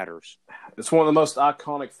glass shatters. It's one of the most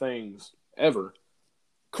iconic things ever.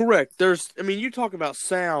 Correct. You talk about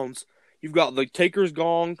sounds. You've got the Taker's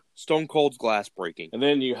gong, Stone Cold's glass breaking. And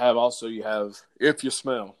then you have If You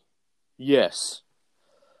Smell. Yes.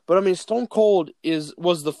 But, I mean, Stone Cold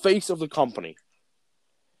was the face of the company.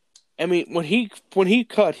 I mean, when he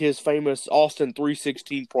cut his famous Austin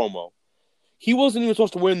 316 promo, he wasn't even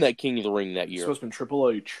supposed to win that King of the Ring that year. It was supposed to be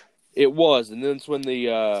Triple H. It was, and then it's when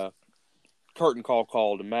the curtain call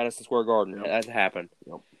called in Madison Square Garden. Yep. That happened.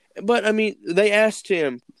 Yep. But, I mean, they asked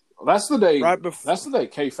him. That's the day That's the day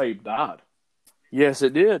kayfabe died. Yes,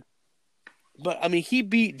 it did. But, I mean, he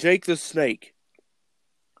beat Jake the Snake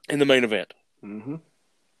in the main event. Mm-hmm.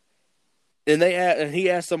 And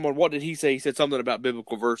he asked someone, what did he say? He said something about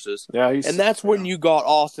biblical verses. Yeah, and that's when you got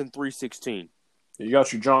Austin 316. You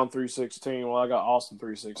got your John 316. Well, I got Austin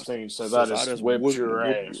 316, so that just whipped your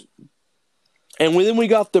ass. And then we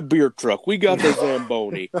got the beer truck. We got the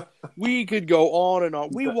Zamboni. We could go on and on.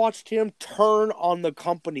 We watched him turn on the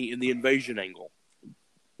company in the invasion angle.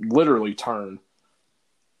 Literally turn.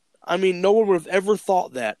 I mean, no one would have ever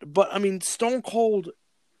thought that. But, I mean, Stone Cold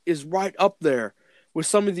is right up there with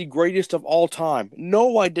some of the greatest of all time.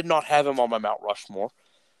 No, I did not have him on my Mount Rushmore.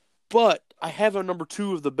 But I have him number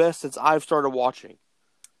 2 of the best since I've started watching.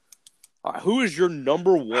 All right, who is your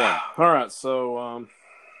number 1? All right, so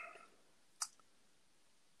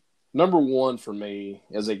number 1 for me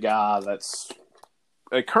is a guy that's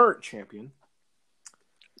a current champion.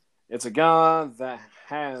 It's a guy that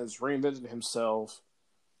has reinvented himself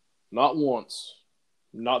not once,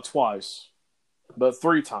 not twice, but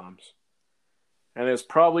 3 times. And it's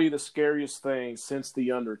probably the scariest thing since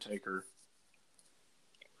The Undertaker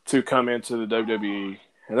to come into the WWE.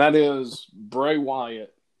 And that is Bray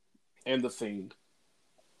Wyatt and The Fiend.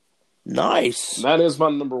 Nice. That is my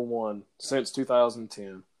number one since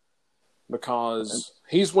 2010 because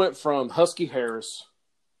he's went from Husky Harris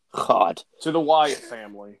to the Wyatt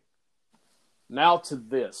family, now to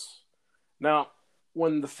this. Now,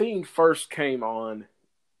 when The Fiend first came on,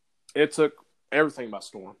 it took everything by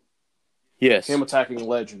storm. Yes. Him attacking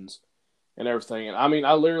legends and everything. And I mean,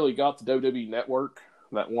 I literally got the WWE Network,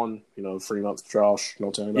 that one, free month Josh,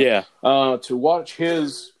 don't tell me about. To watch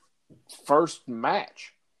his first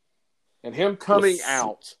match. And him coming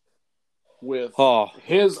out with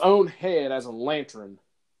his own head as a lantern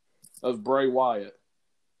of Bray Wyatt.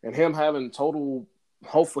 And him having total,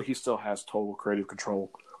 hopefully he still has total creative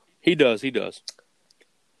control. He does. He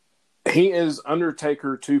is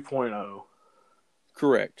Undertaker 2.0.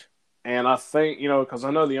 Correct. And I think, because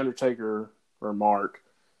I know the Undertaker, or Mark,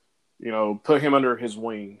 put him under his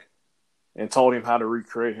wing and told him how to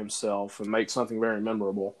recreate himself and make something very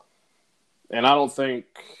memorable. And I don't think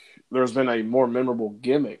there's been a more memorable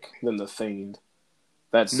gimmick than The Fiend.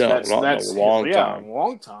 That's a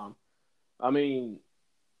long time. I mean,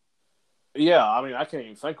 I can't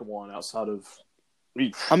even think of one outside of.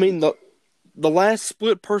 I mean, the last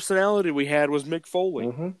split personality we had was Mick Foley.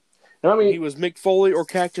 Mm-hmm. And I mean, he was Mick Foley or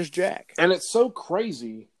Cactus Jack. And it's so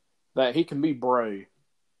crazy that he can be Bray,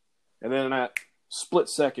 and then in that split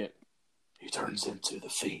second, he turns into The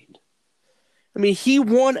Fiend. I mean, he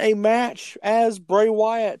won a match as Bray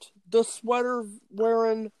Wyatt, the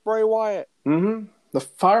sweater-wearing Bray Wyatt. Mm-hmm. The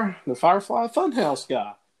Firefly Funhouse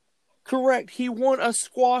guy. Correct. He won a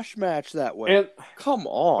squash match that way. And come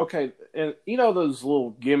on. Okay, and those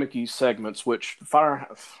little gimmicky segments, which the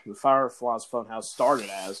Firefly's Funhouse started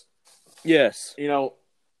as. Yes. It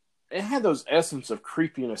had those essence of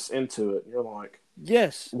creepiness into it. You're like,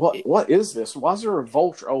 yes. What is this? Why is there a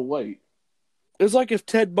vulture? Oh, wait. It's like if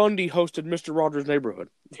Ted Bundy hosted Mr. Rogers' Neighborhood.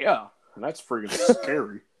 Yeah, and that's freaking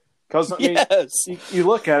scary. Because, you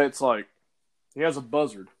look at it, it's like, he has a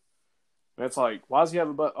buzzard. And it's like, why does he have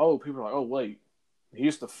a buzzard? Oh, people are like, oh, wait. He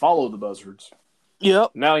used to follow the buzzards.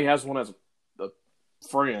 Yep. Now he has one as a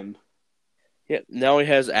friend. Yeah, now he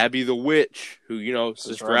has Abby the Witch, who,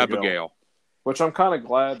 Sister Abigail. Which I'm kind of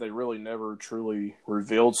glad they really never truly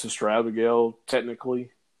revealed Sister Abigail,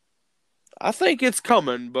 technically. I think it's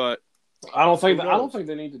coming, but I don't think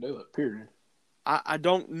they need to do it, period. I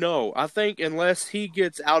don't know. I think unless he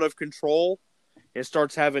gets out of control and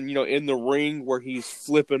starts having, in the ring where he's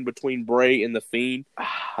flipping between Bray and The Fiend,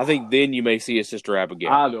 I think then you may see a Sister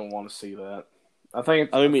Abigail. I don't want to see that. I think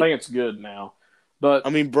it's good now. But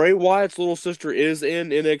Bray Wyatt's little sister is in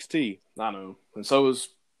NXT. I know. And so is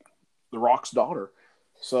The Rock's daughter.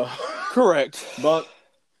 So correct. But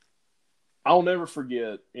I'll never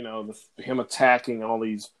forget, him attacking all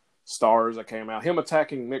these stars that came out. Him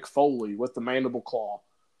attacking Mick Foley with the mandible claw.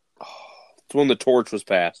 It's when the torch was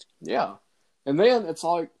passed. Yeah. And then it's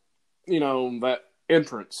like, that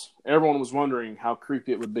entrance. Everyone was wondering how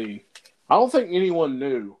creepy it would be. I don't think anyone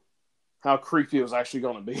knew how creepy it was actually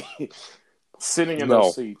going to be sitting in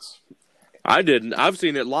those seats. I didn't. I've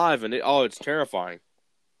seen it live, and it's terrifying.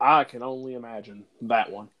 I can only imagine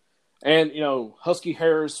that one. And, Husky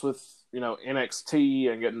Harris with,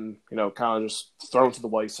 NXT and getting, kind of just thrown to the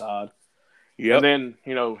wayside. Yep. And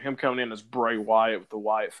then, him coming in as Bray Wyatt with the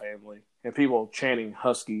Wyatt family and people chanting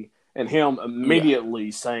Husky and him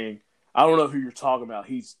immediately saying, I don't know who you're talking about.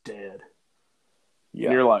 He's dead. Yeah.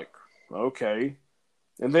 And you're like, okay.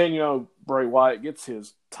 And then, Bray Wyatt gets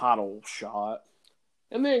his title shot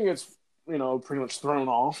and then gets, pretty much thrown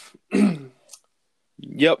off.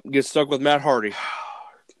 Yep. Gets stuck with Matt Hardy.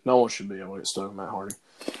 No one should be able to get stuck with Matt Hardy.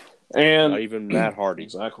 And not even Matt Hardy.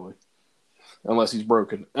 Exactly. Unless he's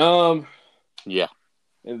broken. Yeah.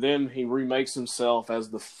 And then he remakes himself as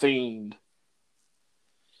the Fiend.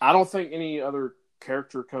 I don't think any other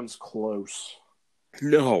character comes close.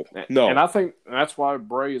 No. And I think that's why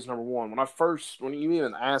Bray is number one. When you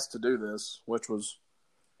even asked to do this, which was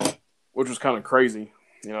kind of crazy,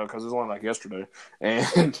 because it was only like yesterday.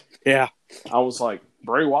 And yeah, I was like,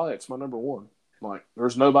 Bray Wyatt's my number one. Like,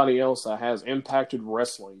 there's nobody else that has impacted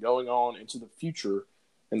wrestling going on into the future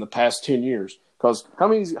in the past 10 years. Because how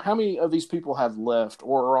many of these people have left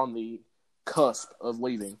or are on the cusp of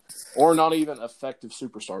leaving or not even effective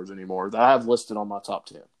superstars anymore that I have listed on my top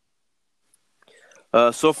 10?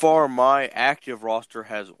 So far, my active roster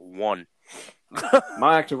has one.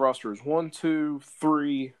 My active roster is 1, 2,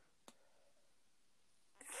 3,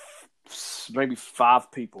 maybe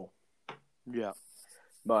 5 people. Yeah.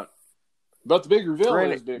 But the big reveal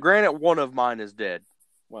is big. Granted, one of mine is dead.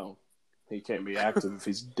 Well, he can't be active if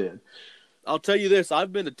he's dead. I'll tell you this.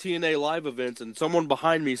 I've been to TNA live events, and someone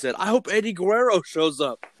behind me said, I hope Eddie Guerrero shows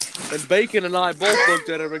up. And Bacon and I both looked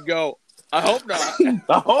at him and go, I hope not.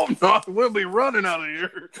 I hope not. We'll be running out of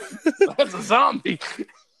here. That's a zombie.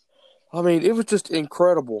 I mean, it was just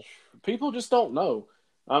incredible. People just don't know.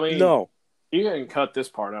 I mean, no. You can cut this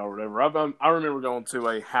part out or whatever. I remember going to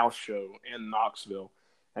a house show in Knoxville,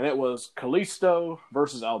 and it was Kalisto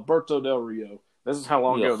versus Alberto Del Rio. This is how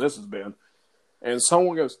long ago this has been. And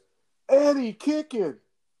someone goes, Eddie kicking.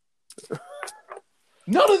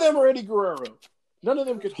 None of them are Eddie Guerrero. None of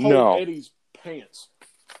them could hold Eddie's pants.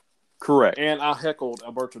 Correct. And I heckled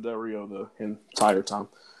Alberto Del Rio the entire time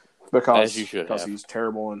because he's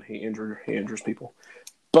terrible and he injures people.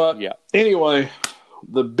 But anyway,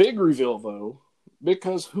 the big reveal though,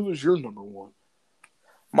 because who is your number one?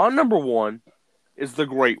 My number one is the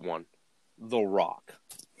great one, The Rock.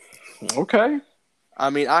 Okay. I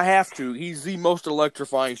mean, I have to. He's the most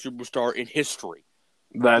electrifying superstar in history.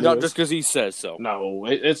 Not just because he says so. No,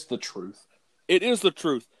 it's the truth. It is the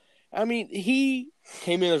truth. I mean, he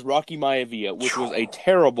came in as Rocky Maivia, which was a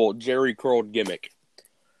terrible Jerry curled gimmick.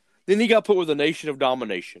 Then he got put with a Nation of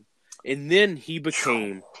Domination. And then he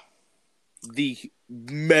became the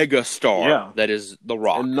mega star that is The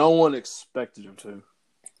Rock. And no one expected him to.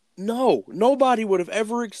 No, nobody would have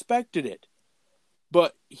ever expected it.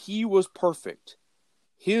 But he was perfect.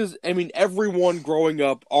 Everyone growing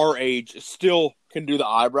up our age still can do the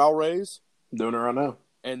eyebrow raise. Doing it right now.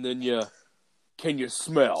 And then can you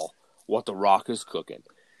smell what The Rock is cooking?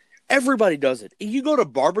 Everybody does it. You go to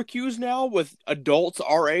barbecues now with adults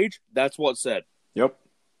our age, that's what's said. Yep.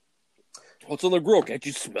 What's on the grill? Can't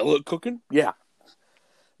you smell it cooking? Yeah.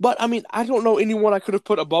 But, I don't know anyone I could have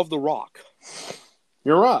put above The Rock.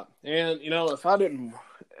 You're right. And, if I didn't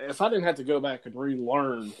have to go back and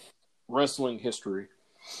relearn wrestling history,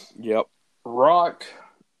 Rock,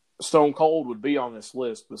 Stone Cold would be on this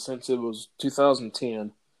list, but since it was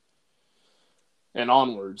 2010 and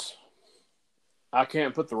onwards, I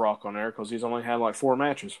can't put The Rock on there because he's only had like 4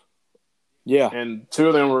 matches. Yeah. And 2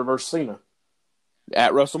 of them were versus Cena.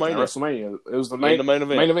 At WrestleMania. It was the main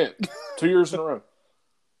event. 2 years in a row.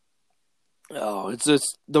 Oh, it's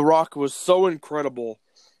just The Rock was so incredible.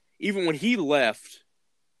 Even when he left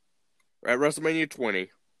at WrestleMania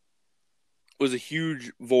 20, was a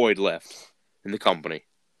huge void left in the company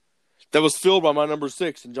that was filled by my number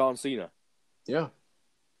 6 and John Cena. Yeah.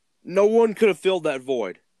 No one could have filled that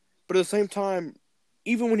void. But at the same time,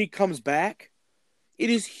 even when he comes back, it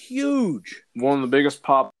is huge. One of the biggest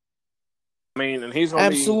pop. And he's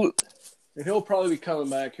going to and he'll probably be coming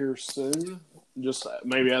back here soon. Just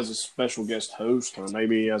maybe as a special guest host or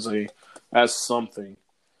maybe as something.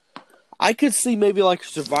 I could see maybe like a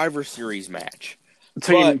Survivor Series match.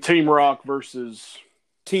 Team Rock versus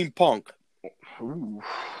Team Punk. Ooh,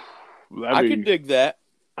 I could dig that.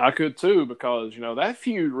 I could too because, that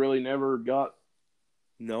feud really never got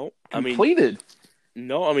completed.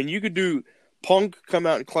 You could do Punk come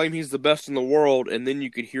out and claim he's the best in the world and then you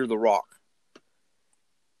could hear The Rock.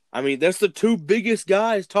 That's the 2 biggest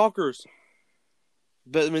guys, talkers.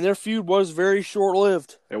 But, their feud was very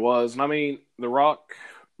short-lived. It was. And, The Rock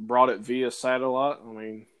brought it via satellite.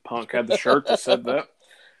 Punk had the shirt that said that.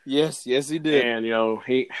 Yes, he did. And,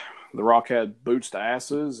 The Rock had boots to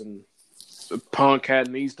asses, and Punk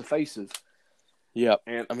had knees to faces. Yep.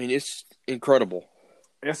 And, it's incredible.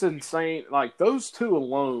 It's insane. Like, those 2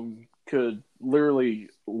 alone could literally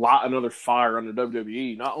light another fire under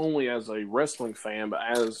WWE, not only as a wrestling fan, but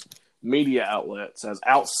as media outlets, as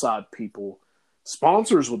outside people.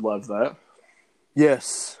 Sponsors would love that.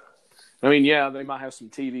 Yes. They might have some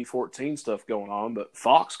TV 14 stuff going on, but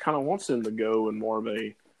Fox kind of wants them to go in more of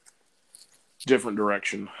a different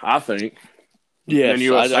direction, I think. Yes,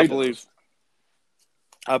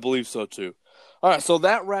 I believe so too. All right, so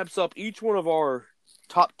that wraps up each one of our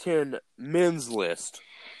top 10 men's list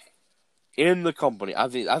in the company. I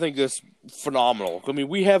think that's phenomenal.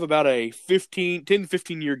 We have about a 10 to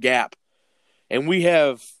 15 year gap, and we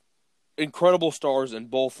have incredible stars in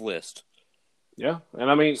both lists. Yeah, and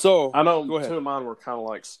I know 2 of mine were kind of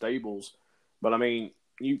like stables, but the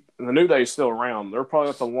New Day is still around. They're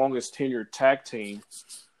probably the longest tenured tag team.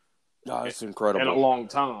 Oh, that's incredible. In a long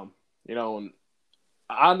time, and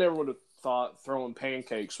I never would have thought throwing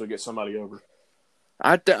pancakes would get somebody over.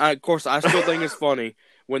 Of course, I still think it's funny.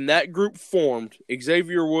 When that group formed,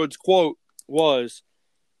 Xavier Woods' quote was,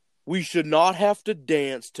 "We should not have to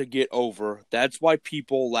dance to get over. That's why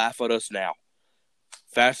people laugh at us now."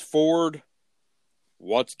 Fast forward,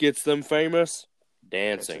 what gets them famous?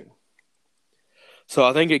 Dancing. So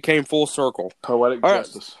I think it came full circle. Poetic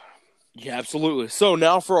justice. Yeah, absolutely. So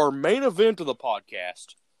now for our main event of the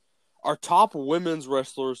podcast, our top women's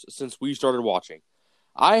wrestlers since we started watching.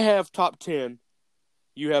 I have top 10.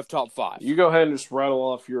 You have top 5. You go ahead and just rattle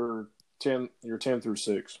off your 10 through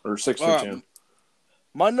 6, or 6 through 10.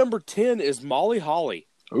 My number 10 is Molly Holly.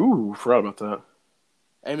 Ooh, forgot about that.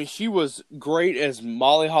 I mean, she was great as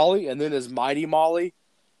Molly Holly, and then as Mighty Molly.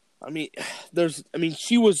 I mean,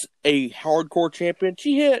 she was a hardcore champion.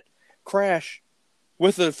 She hit Crash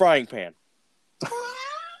with a frying pan.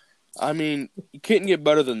 I mean, you couldn't get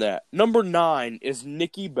better than that. Number 9 is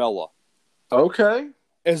Nikki Bella. Okay.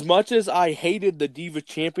 As much as I hated the Diva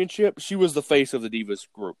Championship, she was the face of the Divas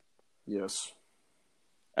group. Yes.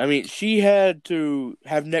 I mean, she had to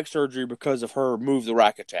have neck surgery because of her move the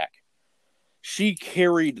rack attack. She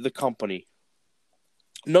carried the company.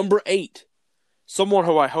 Number 8, someone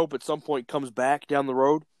who I hope at some point comes back down the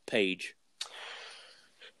road, Paige.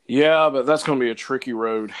 Yeah, but that's going to be a tricky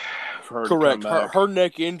road for her Correct. to come back. Her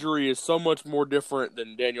neck injury is so much more different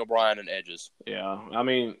than Daniel Bryan and Edge's. Yeah, I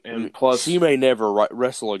mean, and plus... She may never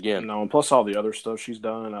wrestle again. No, and plus all the other stuff she's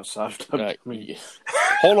done outside of... Yeah.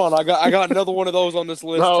 Hold on, I got another one of those on this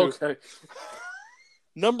list, oh, too. Okay.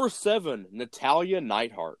 Number 7, Natalya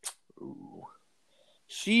Neidhart. Ooh.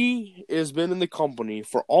 She has been in the company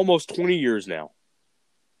for almost 20 years now.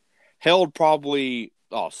 Held probably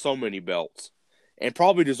so many belts. And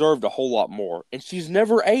probably deserved a whole lot more. And she's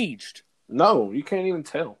never aged. No, you can't even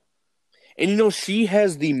tell. And she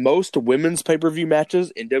has the most women's pay-per-view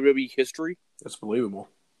matches in WWE history. That's believable.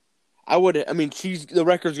 The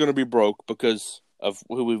record's going to be broke because of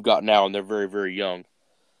who we've got now, and they're very, very young.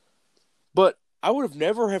 But I would have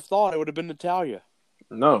never have thought it would have been Natalya.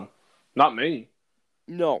 No, not me.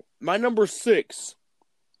 No. My number 6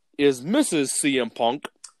 is Mrs. CM Punk,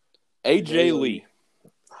 AJ Lee.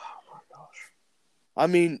 I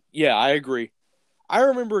mean, yeah, I agree. I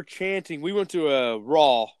remember chanting, we went to a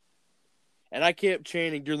Raw, and I kept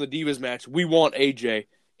chanting during the Divas match, we want AJ,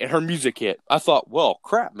 and her music hit. I thought, well,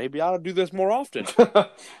 crap, maybe I ought to do this more often.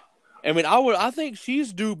 I mean, I think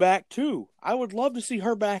she's due back, too. I would love to see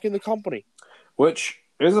her back in the company. Which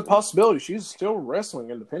is a possibility. She's still wrestling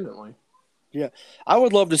independently. Yeah. I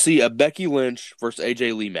would love to see a Becky Lynch versus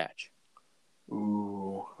AJ Lee match.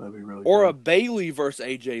 Ooh, that'd be really Or good. a Bayley versus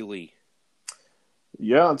AJ Lee.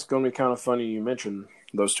 Yeah, it's going to be kind of funny you mention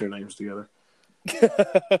those two names together.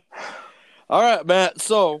 All right, Matt.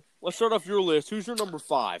 So, let's start off your list. Who's your number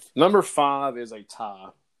 5? Number 5 is a tie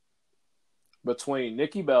between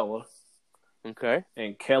Nikki Bella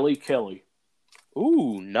and Kelly Kelly.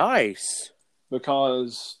 Ooh, nice.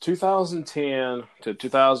 Because 2010 to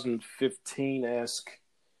 2015-esque,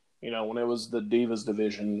 when it was the Divas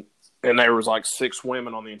division, and there was like 6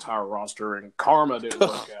 women on the entire roster, and Karma didn't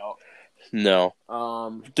work out. No.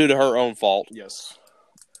 Due to her own fault. Yes.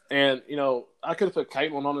 And, I could have put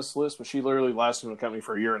Caitlyn on this list, but she literally lasted in the company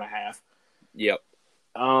for a year and a half. Yep.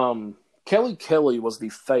 Kelly Kelly was the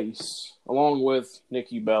face, along with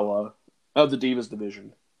Nikki Bella, of the Divas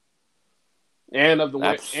division. And of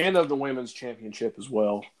the women's championship as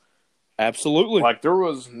well. Absolutely. Like, there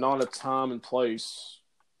was not a time and place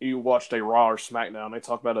you watched a Raw or SmackDown, they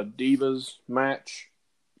talk about a Divas match.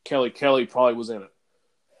 Kelly Kelly probably was in it.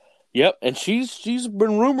 Yep, and she's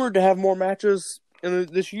been rumored to have more matches in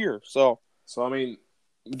this year. So I mean,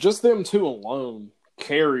 just them two alone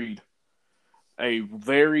carried a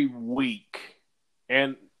very weak,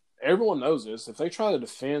 and everyone knows this, if they try to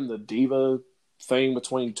defend the Diva thing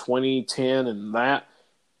between 2010 and that,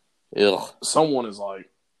 someone is like,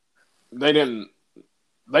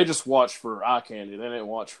 they just watched for eye candy. They didn't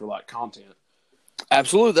watch for like content.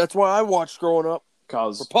 Absolutely. That's why I watched growing up.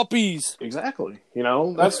 For puppies. Exactly.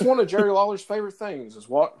 That's one of Jerry Lawler's favorite things is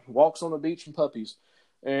walks on the beach and puppies.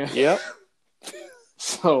 And yep.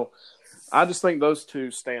 So I just think those two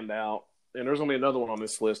stand out. And there's going to be another one on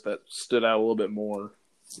this list that stood out a little bit more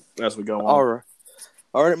as we go on.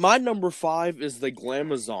 All right. My number 5 is the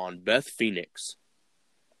Glamazon, Beth Phoenix.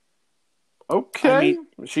 Okay.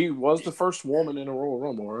 She was the first woman in a Royal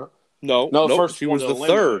Rumble, right? No. First she was the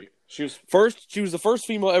third. She was the first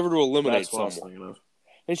female ever to eliminate someone.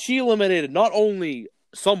 And she eliminated not only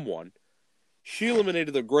someone, she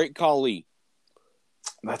eliminated the Great Khali.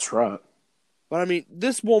 That's right. But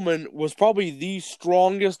this woman was probably the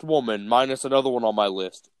strongest woman, minus another one on my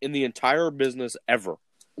list, in the entire business ever.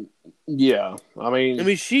 Yeah.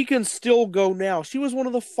 She can still go now. She was one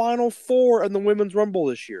of the final 4 in the Women's Rumble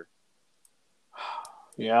this year.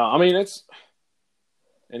 Yeah, it's...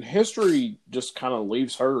 And history just kind of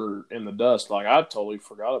leaves her in the dust. Like, I totally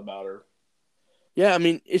forgot about her. Yeah,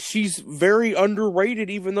 she's very underrated,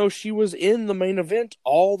 even though she was in the main event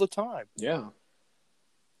all the time. Yeah.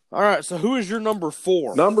 All right, so who is your number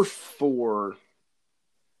 4? Number 4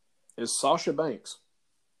 is Sasha Banks.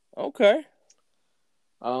 Okay.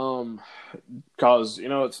 Because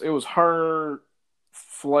it was her,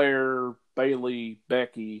 Flair, Bayley,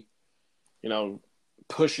 Becky,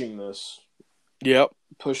 pushing this. Yep.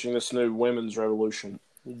 Pushing this new women's revolution.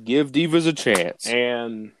 Give divas a chance.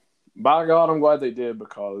 And by God, I'm glad they did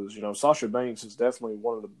because, Sasha Banks is definitely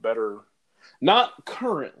one of the better, not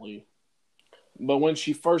currently, but when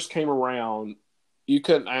she first came around, you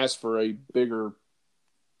couldn't ask for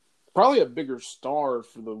probably a bigger star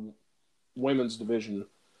for the women's division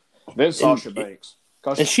than Sasha Banks.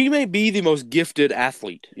 And she may be the most gifted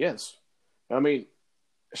athlete. Yes. I mean,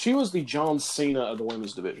 she was the John Cena of the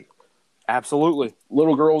women's division. Absolutely.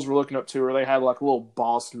 Little girls were looking up to her. They had like little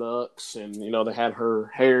boss knucks and, they had her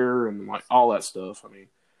hair and like all that stuff. I mean.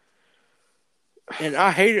 And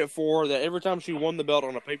I hate it for her that every time she won the belt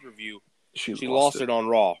on a pay-per-view, she lost it on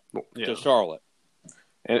Raw to Charlotte.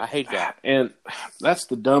 And I hate that. And that's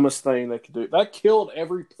the dumbest thing they could do. That killed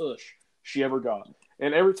every push she ever got.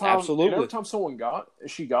 And every time someone got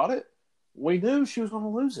it, we knew she was going to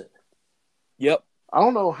lose it. Yep. I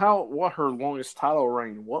don't know what her longest title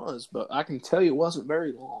reign was, but I can tell you it wasn't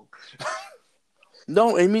very long.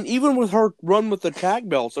 No, I mean, even with her run with the tag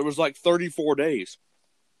belts, it was like 34 days.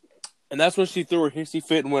 And that's when she threw her hissy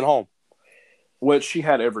fit and went home. Which she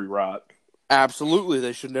had every right. Absolutely.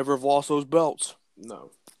 They should never have lost those belts.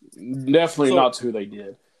 No. Definitely not who they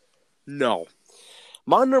did. No.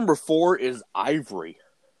 My number 4 is Ivory.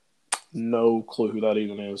 No clue who that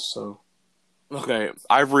even is, so... Okay,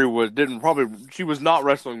 Ivory she was not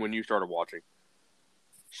wrestling when you started watching.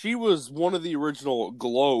 She was one of the original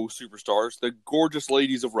Glow superstars, the gorgeous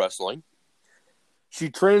ladies of wrestling. She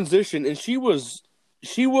transitioned, and she was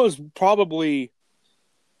probably,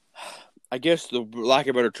 I guess the lack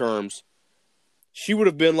of better terms, she would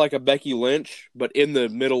have been like a Becky Lynch, but in the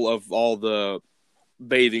middle of all the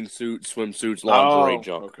bathing suits, swimsuits, lingerie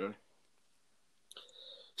junk. Okay.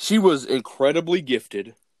 She was incredibly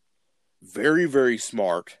gifted. Very, very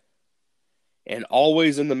smart, and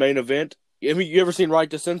always in the main event. I mean, you ever seen Right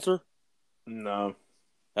to Censor? No.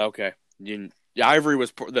 Okay. Ivory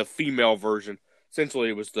was the female version. Essentially,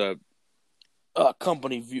 it was the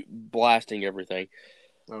company blasting everything.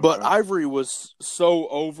 Okay. But Ivory was so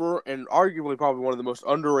over, and arguably probably one of the most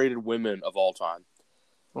underrated women of all time.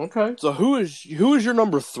 Okay. So who is your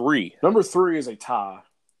number 3? Number 3 is a tie.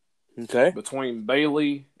 Okay. Between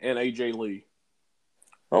Bayley and AJ Lee.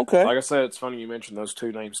 Okay. Like I said, it's funny you mentioned those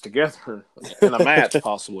two names together in a match,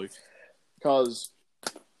 possibly. Because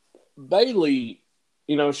Bayley,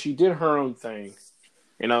 she did her own thing.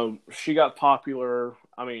 She got popular.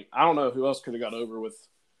 I mean, I don't know who else could have got over with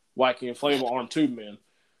wacky inflatable arm tube men.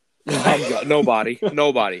 Nobody. And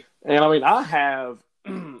I mean, I have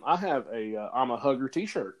a I'm a hugger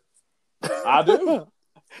T-shirt. I do.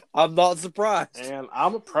 I'm not surprised. And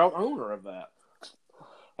I'm a proud owner of that.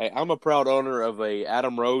 Hey, I'm a proud owner of a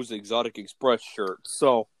Adam Rose Exotic Express shirt.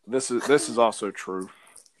 So this is also true.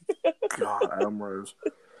 God, Adam Rose.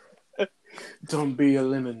 Don't be a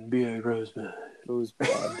lemon, be a rosebud. Rosebud.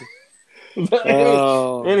 He's a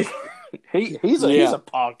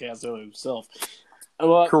podcast of himself.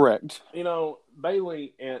 But, correct.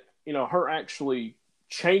 Bayley and her actually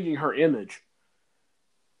changing her image,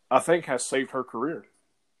 I think, has saved her career.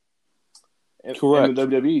 Correct. In the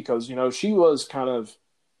WWE, because she was kind of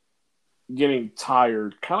getting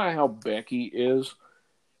tired, kind of how Becky is.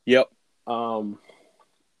 Yep.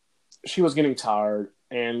 She was getting tired,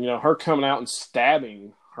 and her coming out and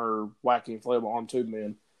stabbing her wacky inflatable arm tube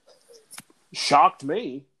man shocked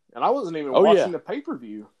me, and I wasn't even watching the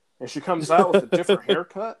pay-per-view. And she comes out with a different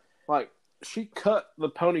haircut. Like, she cut the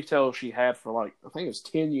ponytail she had for, I think it was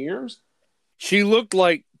 10 years. She looked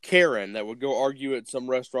like Karen that would go argue at some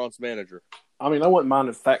restaurant's manager. I mean, I wouldn't mind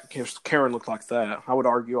if Karen looked like that. I would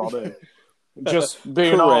argue all day. Just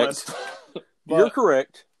being honest. You're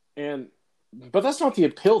correct. But that's not the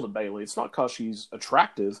appeal to Bayley. It's not because she's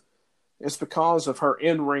attractive. It's because of her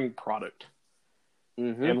in-ring product.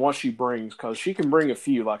 Mm-hmm. And what she brings. Because she can bring a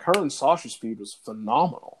few. Like, her and Sasha's feud was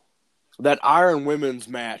phenomenal. That Iron Women's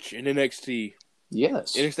match in NXT.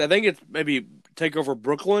 Yes. I think it's maybe TakeOver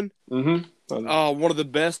Brooklyn. Mm-hmm. One of the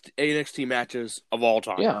best NXT matches of all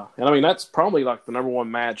time. Yeah. And I mean, that's probably the number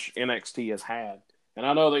one match NXT has had. And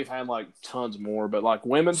I know they've had tons more, but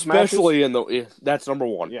women's matches. Especially that's number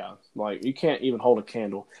one. Yeah. You can't even hold a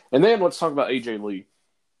candle. And then let's talk about AJ Lee.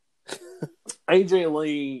 AJ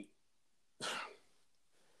Lee,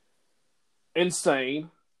 insane,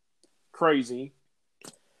 crazy,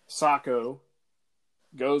 psycho,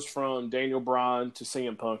 goes from Daniel Bryan to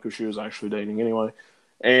CM Punk, who she was actually dating anyway.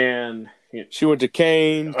 And she went to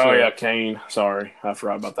Kane. Oh yeah, Kane. Sorry, I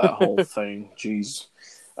forgot about that whole thing. Jeez.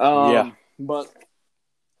 But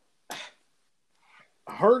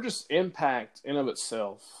her just impact in of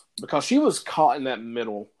itself, because she was caught in that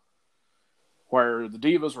middle where the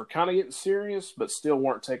Divas were kind of getting serious, but still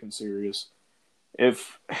weren't taken serious.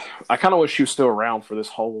 I kind of wish she was still around for this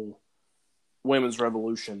whole women's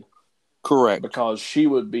revolution. Correct. Because she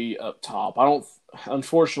would be up top.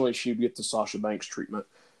 Unfortunately, she'd get the Sasha Banks treatment.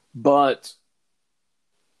 But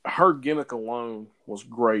her gimmick alone was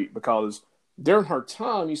great, because during her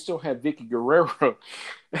time, you still had Vicky Guerrero.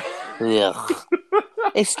 Yeah.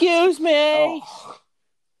 Excuse me. Oh.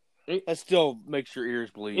 That still makes your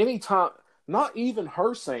ears bleed. Anytime, not even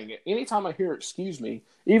her saying it, anytime I hear "excuse me,"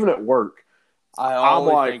 even at work, I'm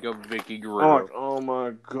like, think of Vicky Guerrero. I'm like, oh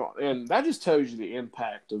my God. And that just tells you the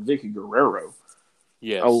impact of Vicky Guerrero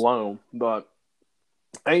alone. But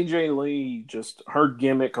AJ Lee, just her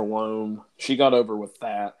gimmick alone, she got over with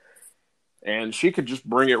that. And she could just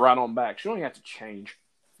bring it right on back. She don't even have to change.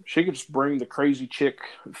 She could just bring the crazy chick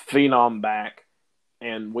phenom back,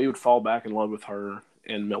 and we would fall back in love with her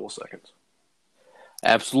in milliseconds.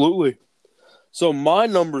 Absolutely. So my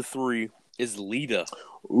number 3 is Lita.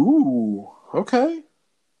 Ooh, okay.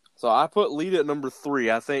 So I put Lita at number 3.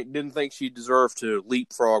 Didn't think she deserved to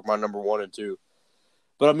leapfrog my number 1 and 2.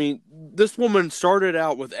 But I mean, this woman started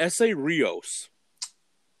out with S.A. Rios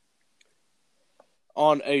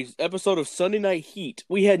on an episode of Sunday Night Heat.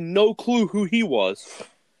 We had no clue who he was,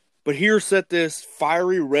 but here sat this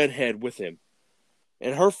fiery redhead with him.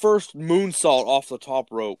 And her first moonsault off the top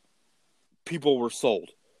rope, people were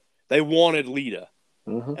sold. They wanted Lita.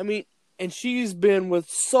 Mm-hmm. I mean, and she's been with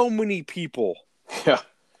so many people. Yeah.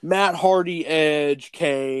 Matt Hardy, Edge,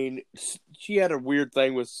 Kane. She had a weird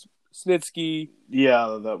thing with Snitsky.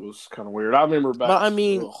 Yeah, that was kind of weird. I remember back. But I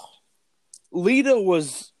mean, Lita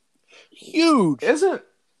was huge. I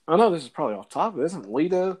know this is probably off topic. Isn't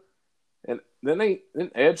Lita? And didn't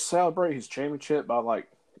Edge celebrate his championship by like?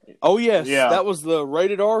 Oh yes, yeah. That was the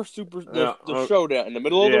rated R the showdown in the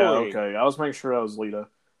middle of the ring. Yeah, okay. I was making sure that was Lita.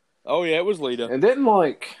 Oh yeah, it was Lita.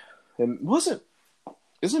 And wasn't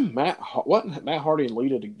Matt Hardy and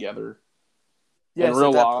Lita together? Yes,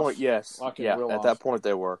 at that point, yes. Like in real life. At that point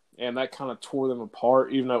they were. And that kind of tore them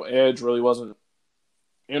apart, even though Edge really wasn't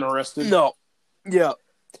interested. No. Yeah.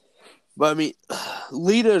 But I mean,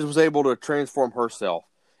 Lita was able to transform herself.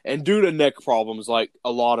 And due to neck problems, like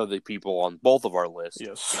a lot of the people on both of our lists,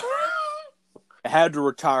 yes, had to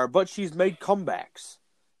retire. But she's made comebacks.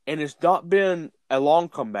 And it's not been a long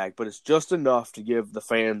comeback, but it's just enough to give the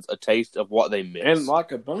fans a taste of what they miss. And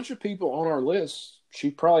like a bunch of people on our list, she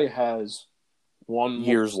probably has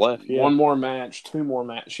years left. Yeah. One more match, 2 more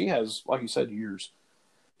matches. She has, like you said, years.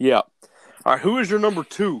 Yeah. All right, who is your number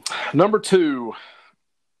 2? Number 2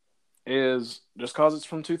 is, just because it's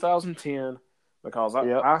from 2010, because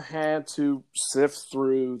I had to sift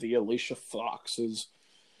through the Alicia Foxes.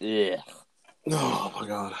 Yeah. Oh, my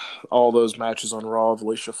God. All those matches on Raw of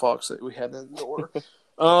Alicia Fox that we had to ignore.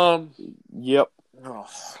 Yep. Oh,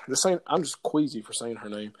 I'm just queasy for saying her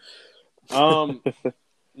name.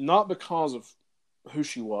 Not because of who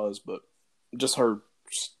she was, but just her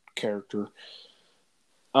character.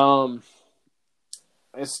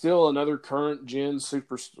 It's still another current gen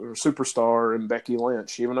superstar in Becky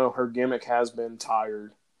Lynch, even though her gimmick has been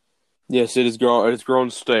tired. Yes, it's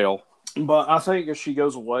grown stale. But I think if she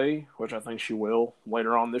goes away, which I think she will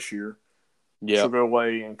later on this year, she'll go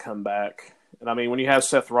away and come back. And I mean, when you have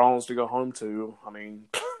Seth Rollins to go home to, I mean,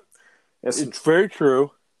 it's very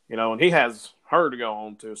true. You know, and he has her to go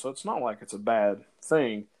home to, so it's not like it's a bad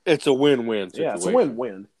thing. It's a win-win situation. Yeah, it's a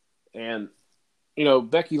win-win. And, you know,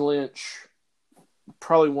 Becky Lynch,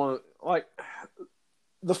 probably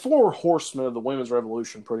the 4 horsemen of the women's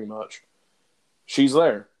revolution, pretty much. She's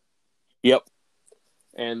there. Yep.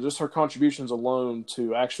 And just her contributions alone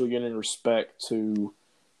to actually getting respect to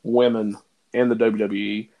women in the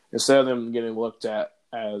WWE, instead of them getting looked at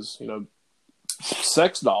as, you know,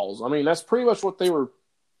 sex dolls. I mean, that's pretty much what they were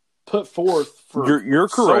put forth for you're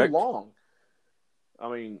correct. So long. I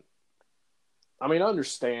mean, I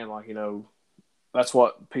understand, like, you know, that's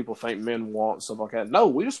what people think men want and stuff like that. No,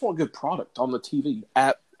 we just want good product on the TV.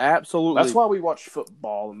 Absolutely. That's why we watch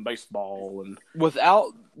football and baseball. And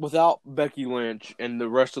without Becky Lynch and the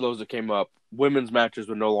rest of those that came up, women's matches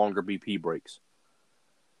would no longer be pee breaks.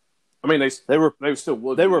 I mean, they still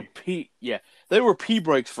would. They were pee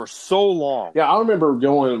breaks for so long. Yeah, I remember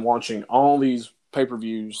going and watching all these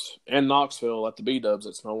pay-per-views in Knoxville at the B-Dubs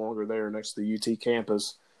that's no longer there next to the UT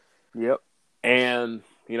campus. Yep. And,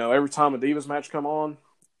 you know, every time a Divas match come on,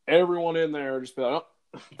 everyone in there just be like,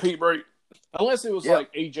 oh, pee break. Unless it was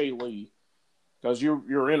like AJ Lee, because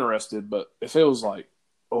you're interested. But if it was like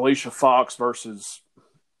Alicia Fox versus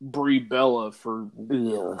Brie Bella for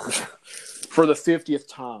the 50th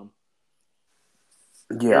time,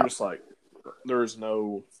 you're just like, there's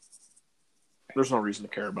no reason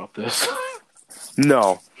to care about this.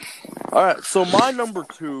 No. All right, so my number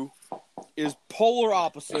 2 is polar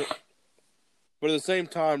opposite, but at the same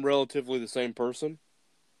time, relatively the same person.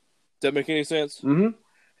 Does that make any sense? Mm-hmm.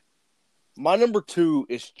 My number 2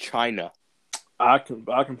 is China. I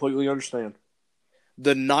completely understand.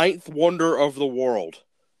 The 9th wonder of the world.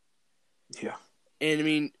 Yeah. And, I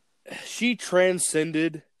mean, she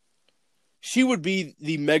transcended. She would be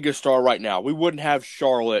the megastar right now. We wouldn't have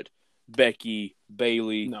Charlotte, Becky,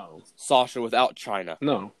 Bayley, Sasha without China.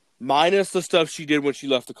 No. Minus the stuff she did when she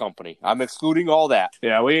left the company. I'm excluding all that.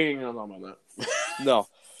 Yeah, we ain't gonna talk about that. No.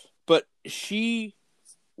 But she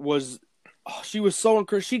was so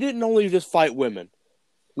incredible. She didn't only just fight women.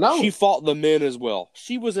 No. She fought the men as well.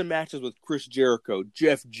 She was in matches with Chris Jericho,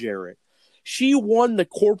 Jeff Jarrett. She won the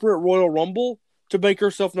corporate Royal Rumble to make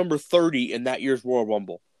herself number 30 in that year's Royal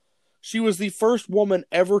Rumble. She was the first woman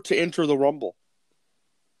ever to enter the Rumble.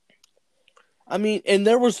 I mean, and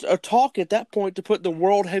there was a talk at that point to put the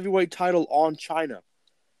World Heavyweight title on China.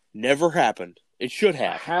 Never happened. It should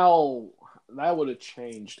have. How that would have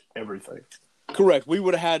changed everything. Correct. We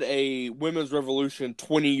would have had a women's revolution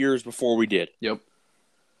 20 years before we did. Yep.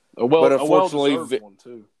 But unfortunately, one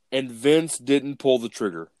too. And Vince didn't pull the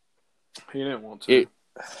trigger. He didn't want to.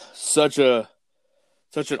 Such an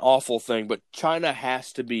awful thing. But China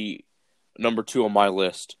has to be number 2 on my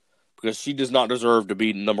list because she does not deserve to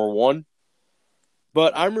be number 1.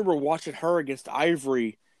 But I remember watching her against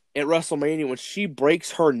Ivory at WrestleMania when she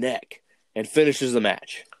breaks her neck and finishes the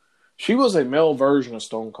match. She was a male version of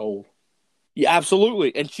Stone Cold. Yeah,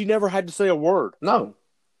 absolutely. And she never had to say a word. No.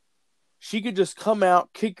 She could just come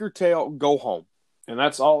out, kick her tail, go home. And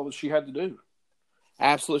that's all that she had to do.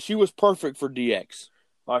 Absolutely. She was perfect for DX.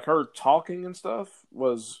 Like her talking and stuff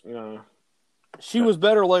was, She was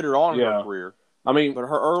better later on in her career. I mean, but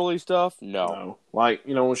her early stuff, no. Like,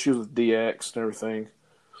 when she was with DX and everything.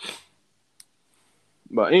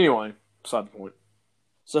 But anyway, beside the point.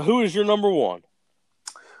 So who is your number 1?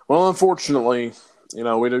 Well, unfortunately,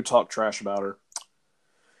 we do talk trash about her.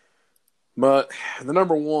 But the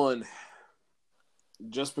number 1,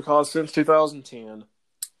 just because since 2010,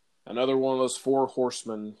 another one of those 4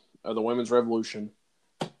 horsemen of the women's revolution,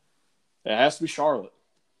 it has to be Charlotte.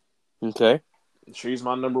 Okay. She's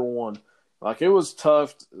my number 1. Like, it was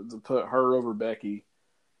tough to put her over Becky,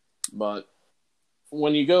 but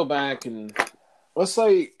when you go back and let's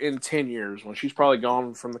say in 10 years, when she's probably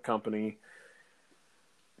gone from the company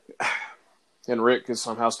and Rick is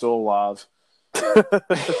somehow still alive,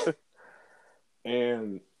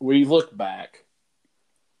 and we look back,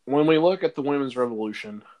 when we look at the women's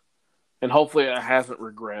revolution, and hopefully it hasn't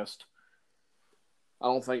regressed, I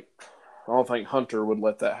don't think Hunter would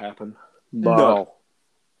let that happen. But, no.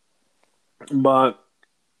 But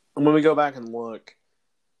when we go back and look,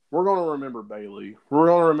 we're going to remember Bayley. We're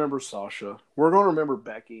going to remember Sasha. We're going to remember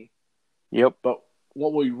Becky. Yep. But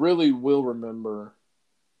what we really will remember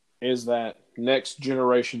is that next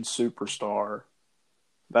generation superstar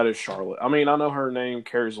that is Charlotte. I mean, I know her name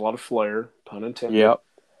carries a lot of flair, pun intended. Yep.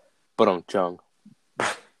 But I'm Chung.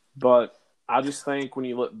 But I just think when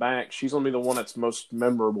you look back, she's going to be the one that's most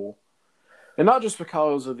memorable. And not just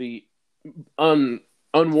because of the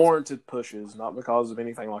unwarranted pushes, not because of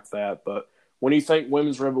anything like that, but when you think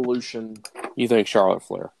women's revolution, you think Charlotte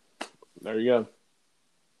Flair. There you go.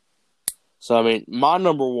 So, I mean, my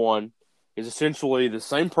number 1 is essentially the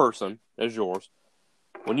same person as yours.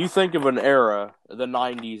 When you think of an era, the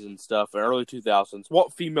 90s and stuff, and early 2000s,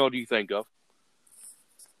 what female do you think of?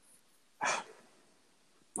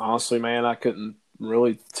 Honestly, man, I couldn't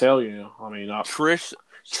really tell you. I mean, Trish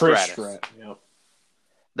Stratus. Yep.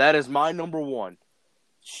 That is my number 1.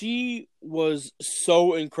 She was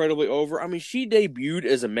so incredibly over. I mean, she debuted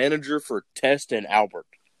as a manager for Test and Albert.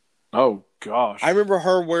 Oh, gosh. I remember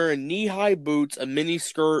her wearing knee-high boots, a mini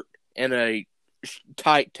skirt, and a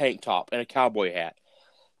tight tank top, and a cowboy hat.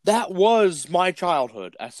 That was my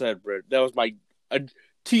childhood, I said, Britt. That was my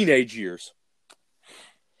teenage years.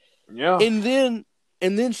 Yeah. And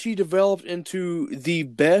then she developed into the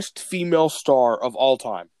best female star of all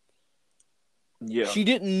time. Yeah. She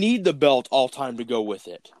didn't need the belt all time to go with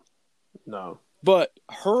it. No. But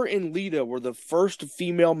her and Lita were the first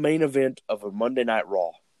female main event of a Monday Night Raw.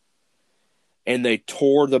 And they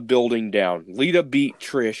tore the building down. Lita beat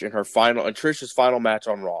Trish in Trish's final match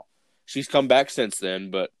on Raw. She's come back since then,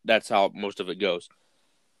 but that's how most of it goes.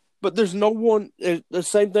 But there's no one. The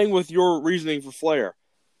same thing with your reasoning for Flair.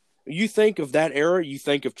 You think of that era, you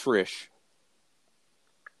think of Trish.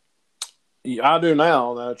 Yeah, I do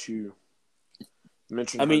now that you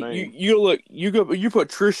mentioned her name. You put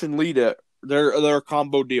Trish and Lita, they're a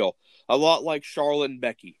combo deal. A lot like Charlotte and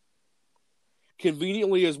Becky.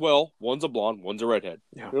 Conveniently as well, one's a blonde, one's a redhead.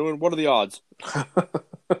 Yeah. What are the odds?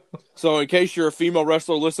 So in case you're a female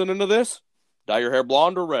wrestler listening to this, dye your hair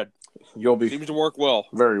blonde or red. Seems to work well.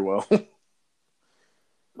 Very well.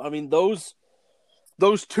 I mean, those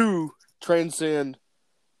two transcend.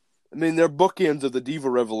 I mean, they're bookends of the Diva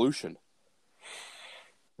Revolution.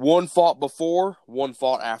 One fought before, one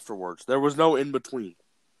fought afterwards. There was no in between.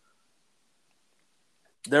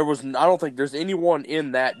 I don't think there's anyone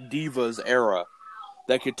in that Divas era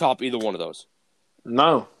that could top either one of those.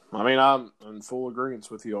 No. I mean, I'm in full agreement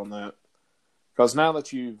with you on that. Because now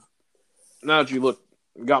that you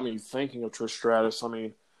got me thinking of Trish Stratus. I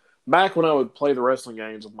mean, back when I would play the wrestling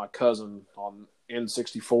games with my cousin on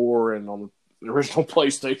N64 and on the original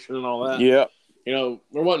PlayStation and all that. Yeah. There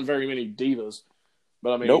wasn't very many divas.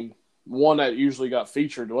 But, I mean, One that usually got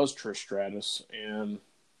featured was Trish Stratus. And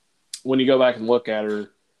when you go back and look at her,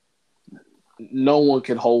 no one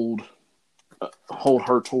could hold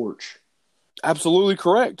her torch. Absolutely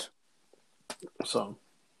correct. So,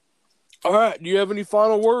 all right. Do you have any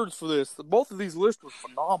final words for this? Both of these lists were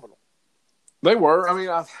phenomenal. They were. I mean,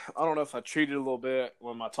 I don't know if I cheated a little bit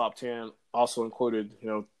when my top 10 also included,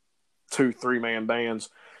 2 3-man bands.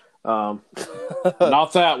 Not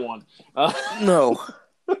that one. No.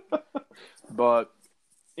 But,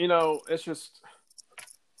 it's just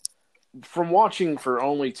from watching for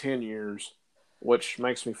only 10 years, which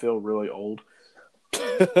makes me feel really old.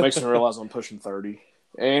 Makes me realize I'm pushing 30.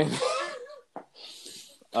 And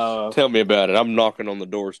tell me about it. I'm knocking on the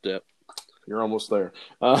doorstep. You're almost there.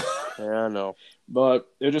 Yeah, I know. But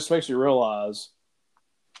it just makes you realize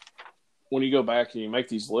when you go back and you make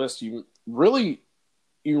these lists, you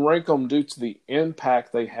rank them due to the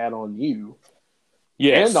impact they had on you.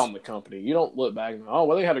 Yes. And on the company. You don't look back and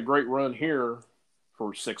they had a great run here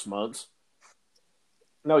for 6 months.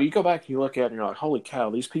 No, you go back and you look at it and you're like, holy cow,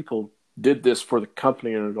 these people did this for the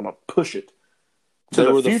company and are going to push it to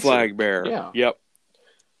the future. The flag bearer. Yeah. Yep.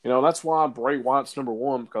 That's why Bray Wyatt's number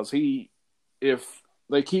 1, because if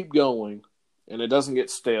they keep going and it doesn't get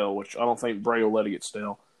stale, which I don't think Bray will let it get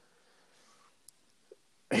stale,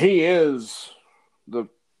 he is the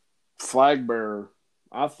flag bearer,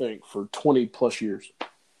 I think, for 20 plus years.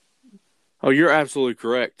 Oh, you're absolutely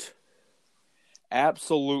correct.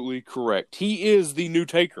 Absolutely correct. He is the new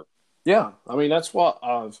Taker. Yeah. I mean, that's what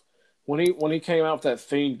when he came out with that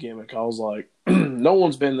Fiend gimmick, I was like, no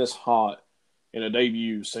one's been this hot in a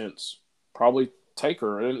debut since probably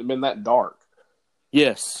Taker. It hadn't been that dark.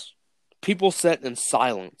 Yes. People sat in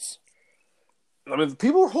silence. I mean,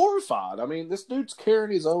 people were horrified. I mean, this dude's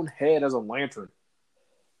carrying his own head as a lantern.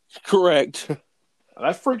 Correct.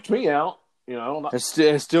 That freaked me out.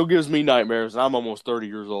 It still gives me nightmares, and I'm almost 30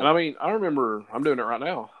 years old. And I mean, I remember, I'm doing it right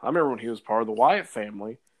now. I remember when he was part of the Wyatt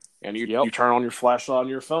family, and you turn on your flashlight on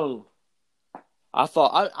your phone. I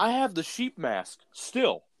thought, I have the sheep mask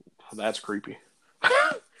still. That's creepy.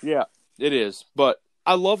 Yeah, it is. But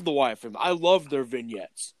I love the Wyatt family. I loved their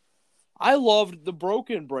vignettes. I loved the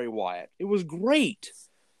broken Bray Wyatt. It was great.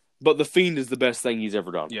 But The Fiend is the best thing he's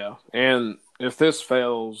ever done. Yeah, and if this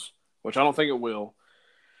fails, which I don't think it will,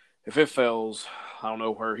 if it fails, I don't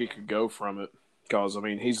know where he could go from it. Because, I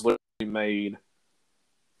mean, he's literally made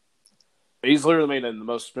him the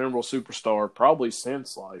most memorable superstar probably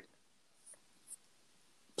since, like,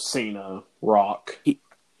 Cena, Rock.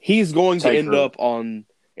 He's going Taker. To end up in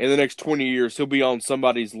the next 20 years, he'll be on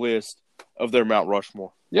somebody's list of their Mount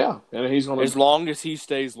Rushmore. Yeah, and he's going to... As long as he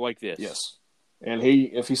stays like this. Yes. And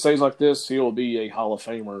if he stays like this, he'll be a Hall of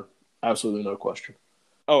Famer. Absolutely no question.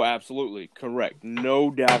 Oh, absolutely. Correct. No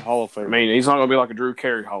doubt Hall of Famer. I mean, he's not going to be like a Drew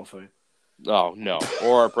Carey Hall of Fame. Oh, no.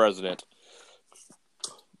 Or our president.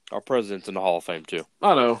 Our president's in the Hall of Fame, too.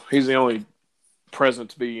 I know. He's the only president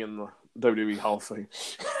to be in the WWE Hall of Fame.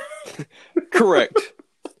 Correct.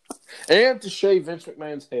 And to shave Vince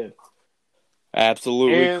McMahon's head.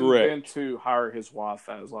 Absolutely correct. And to hire his wife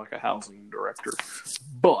as like a housing director.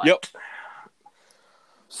 But... Yep.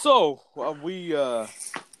 So,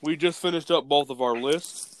 we just finished up both of our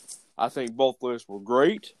lists. I think both lists were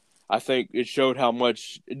great. I think it showed how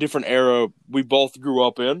much different era we both grew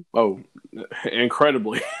up in. Oh,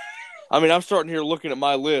 incredibly. I mean, I'm starting here looking at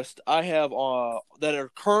my list. I have that are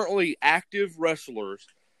currently active wrestlers.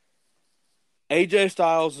 AJ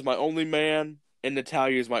Styles is my only man, and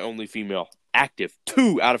Natalya is my only female. Active.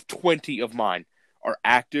 2 out of 20 of mine are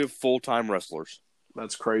active full-time wrestlers.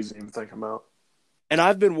 That's crazy to think about. And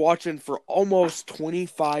I've been watching for almost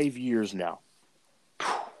 25 years now.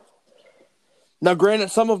 Now, granted,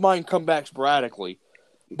 some of mine come back sporadically,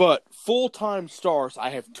 but full-time stars,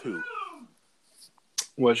 I have 2.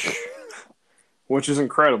 Which is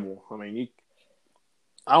incredible. I mean,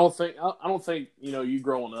 I don't think you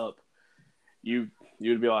growing up, you'd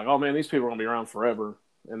be like, oh man, these people are gonna be around forever.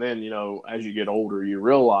 And then as you get older, you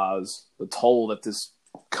realize the toll that this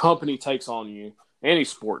company takes on you. Any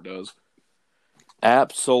sport does.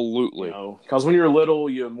 Absolutely. Because when you're little,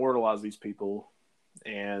 you immortalize these people,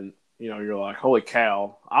 and you're like, holy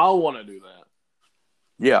cow, I want to do that.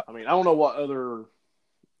 Yeah. I mean, I don't know what other.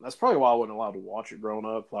 That's probably why I wasn't allowed to watch it growing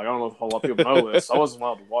up. Like, I don't know if a lot of people know this. I wasn't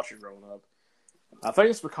allowed to watch it growing up. I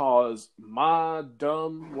think it's because my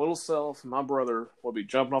dumb little self and my brother would be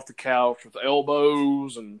jumping off the couch with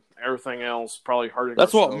elbows and everything else, probably hurting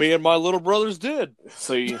That's ourselves. what me and my little brothers did.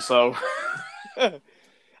 See, so...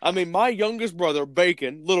 I mean, my youngest brother,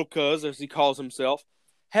 Bacon, little cuz, as he calls himself,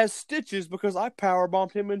 has stitches because I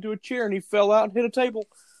powerbombed him into a chair and he fell out and hit a table.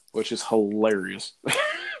 Which is hilarious.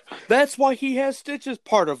 That's why he has stitches,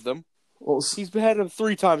 part of them. Well, he's had them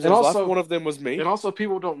 3 times in his life. One of them was me. And also,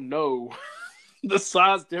 people don't know the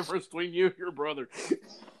size difference between you and your brother.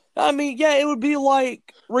 I mean, yeah, it would be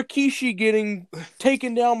like Rikishi getting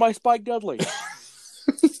taken down by Spike Dudley.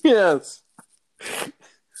 Yes.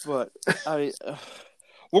 But, I mean,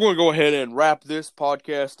 we're going to go ahead and wrap this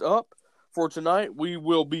podcast up for tonight. We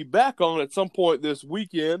will be back on at some point this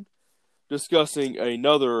weekend discussing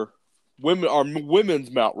another women's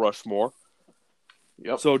Mount Rushmore.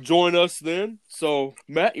 Yep. So join us then. So,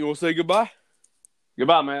 Matt, you want to say goodbye?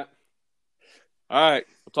 Goodbye, Matt. All right.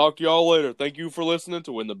 We'll talk to y'all later. Thank you for listening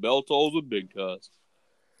to When the Bell Tolls with Big Cuz.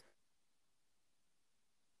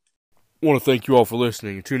 I want to thank you all for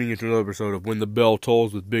listening and tuning into another episode of When the Bell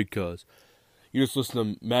Tolls with Big Cuz. You just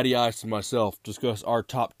listen to Matty Ice and myself discuss our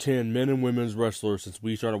top 10 men and women's wrestlers since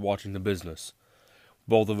we started watching the business.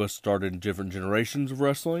 Both of us started in different generations of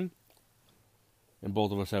wrestling, and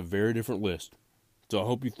both of us have very different lists. So I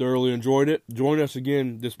hope you thoroughly enjoyed it. Join us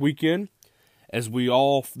again this weekend as we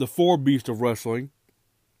all, the 4 beasts of wrestling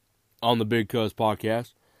on the Big Cuz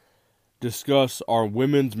podcast, discuss our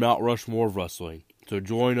women's Mount Rushmore of wrestling. So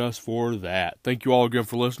join us for that. Thank you all again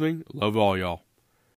for listening. Love all y'all.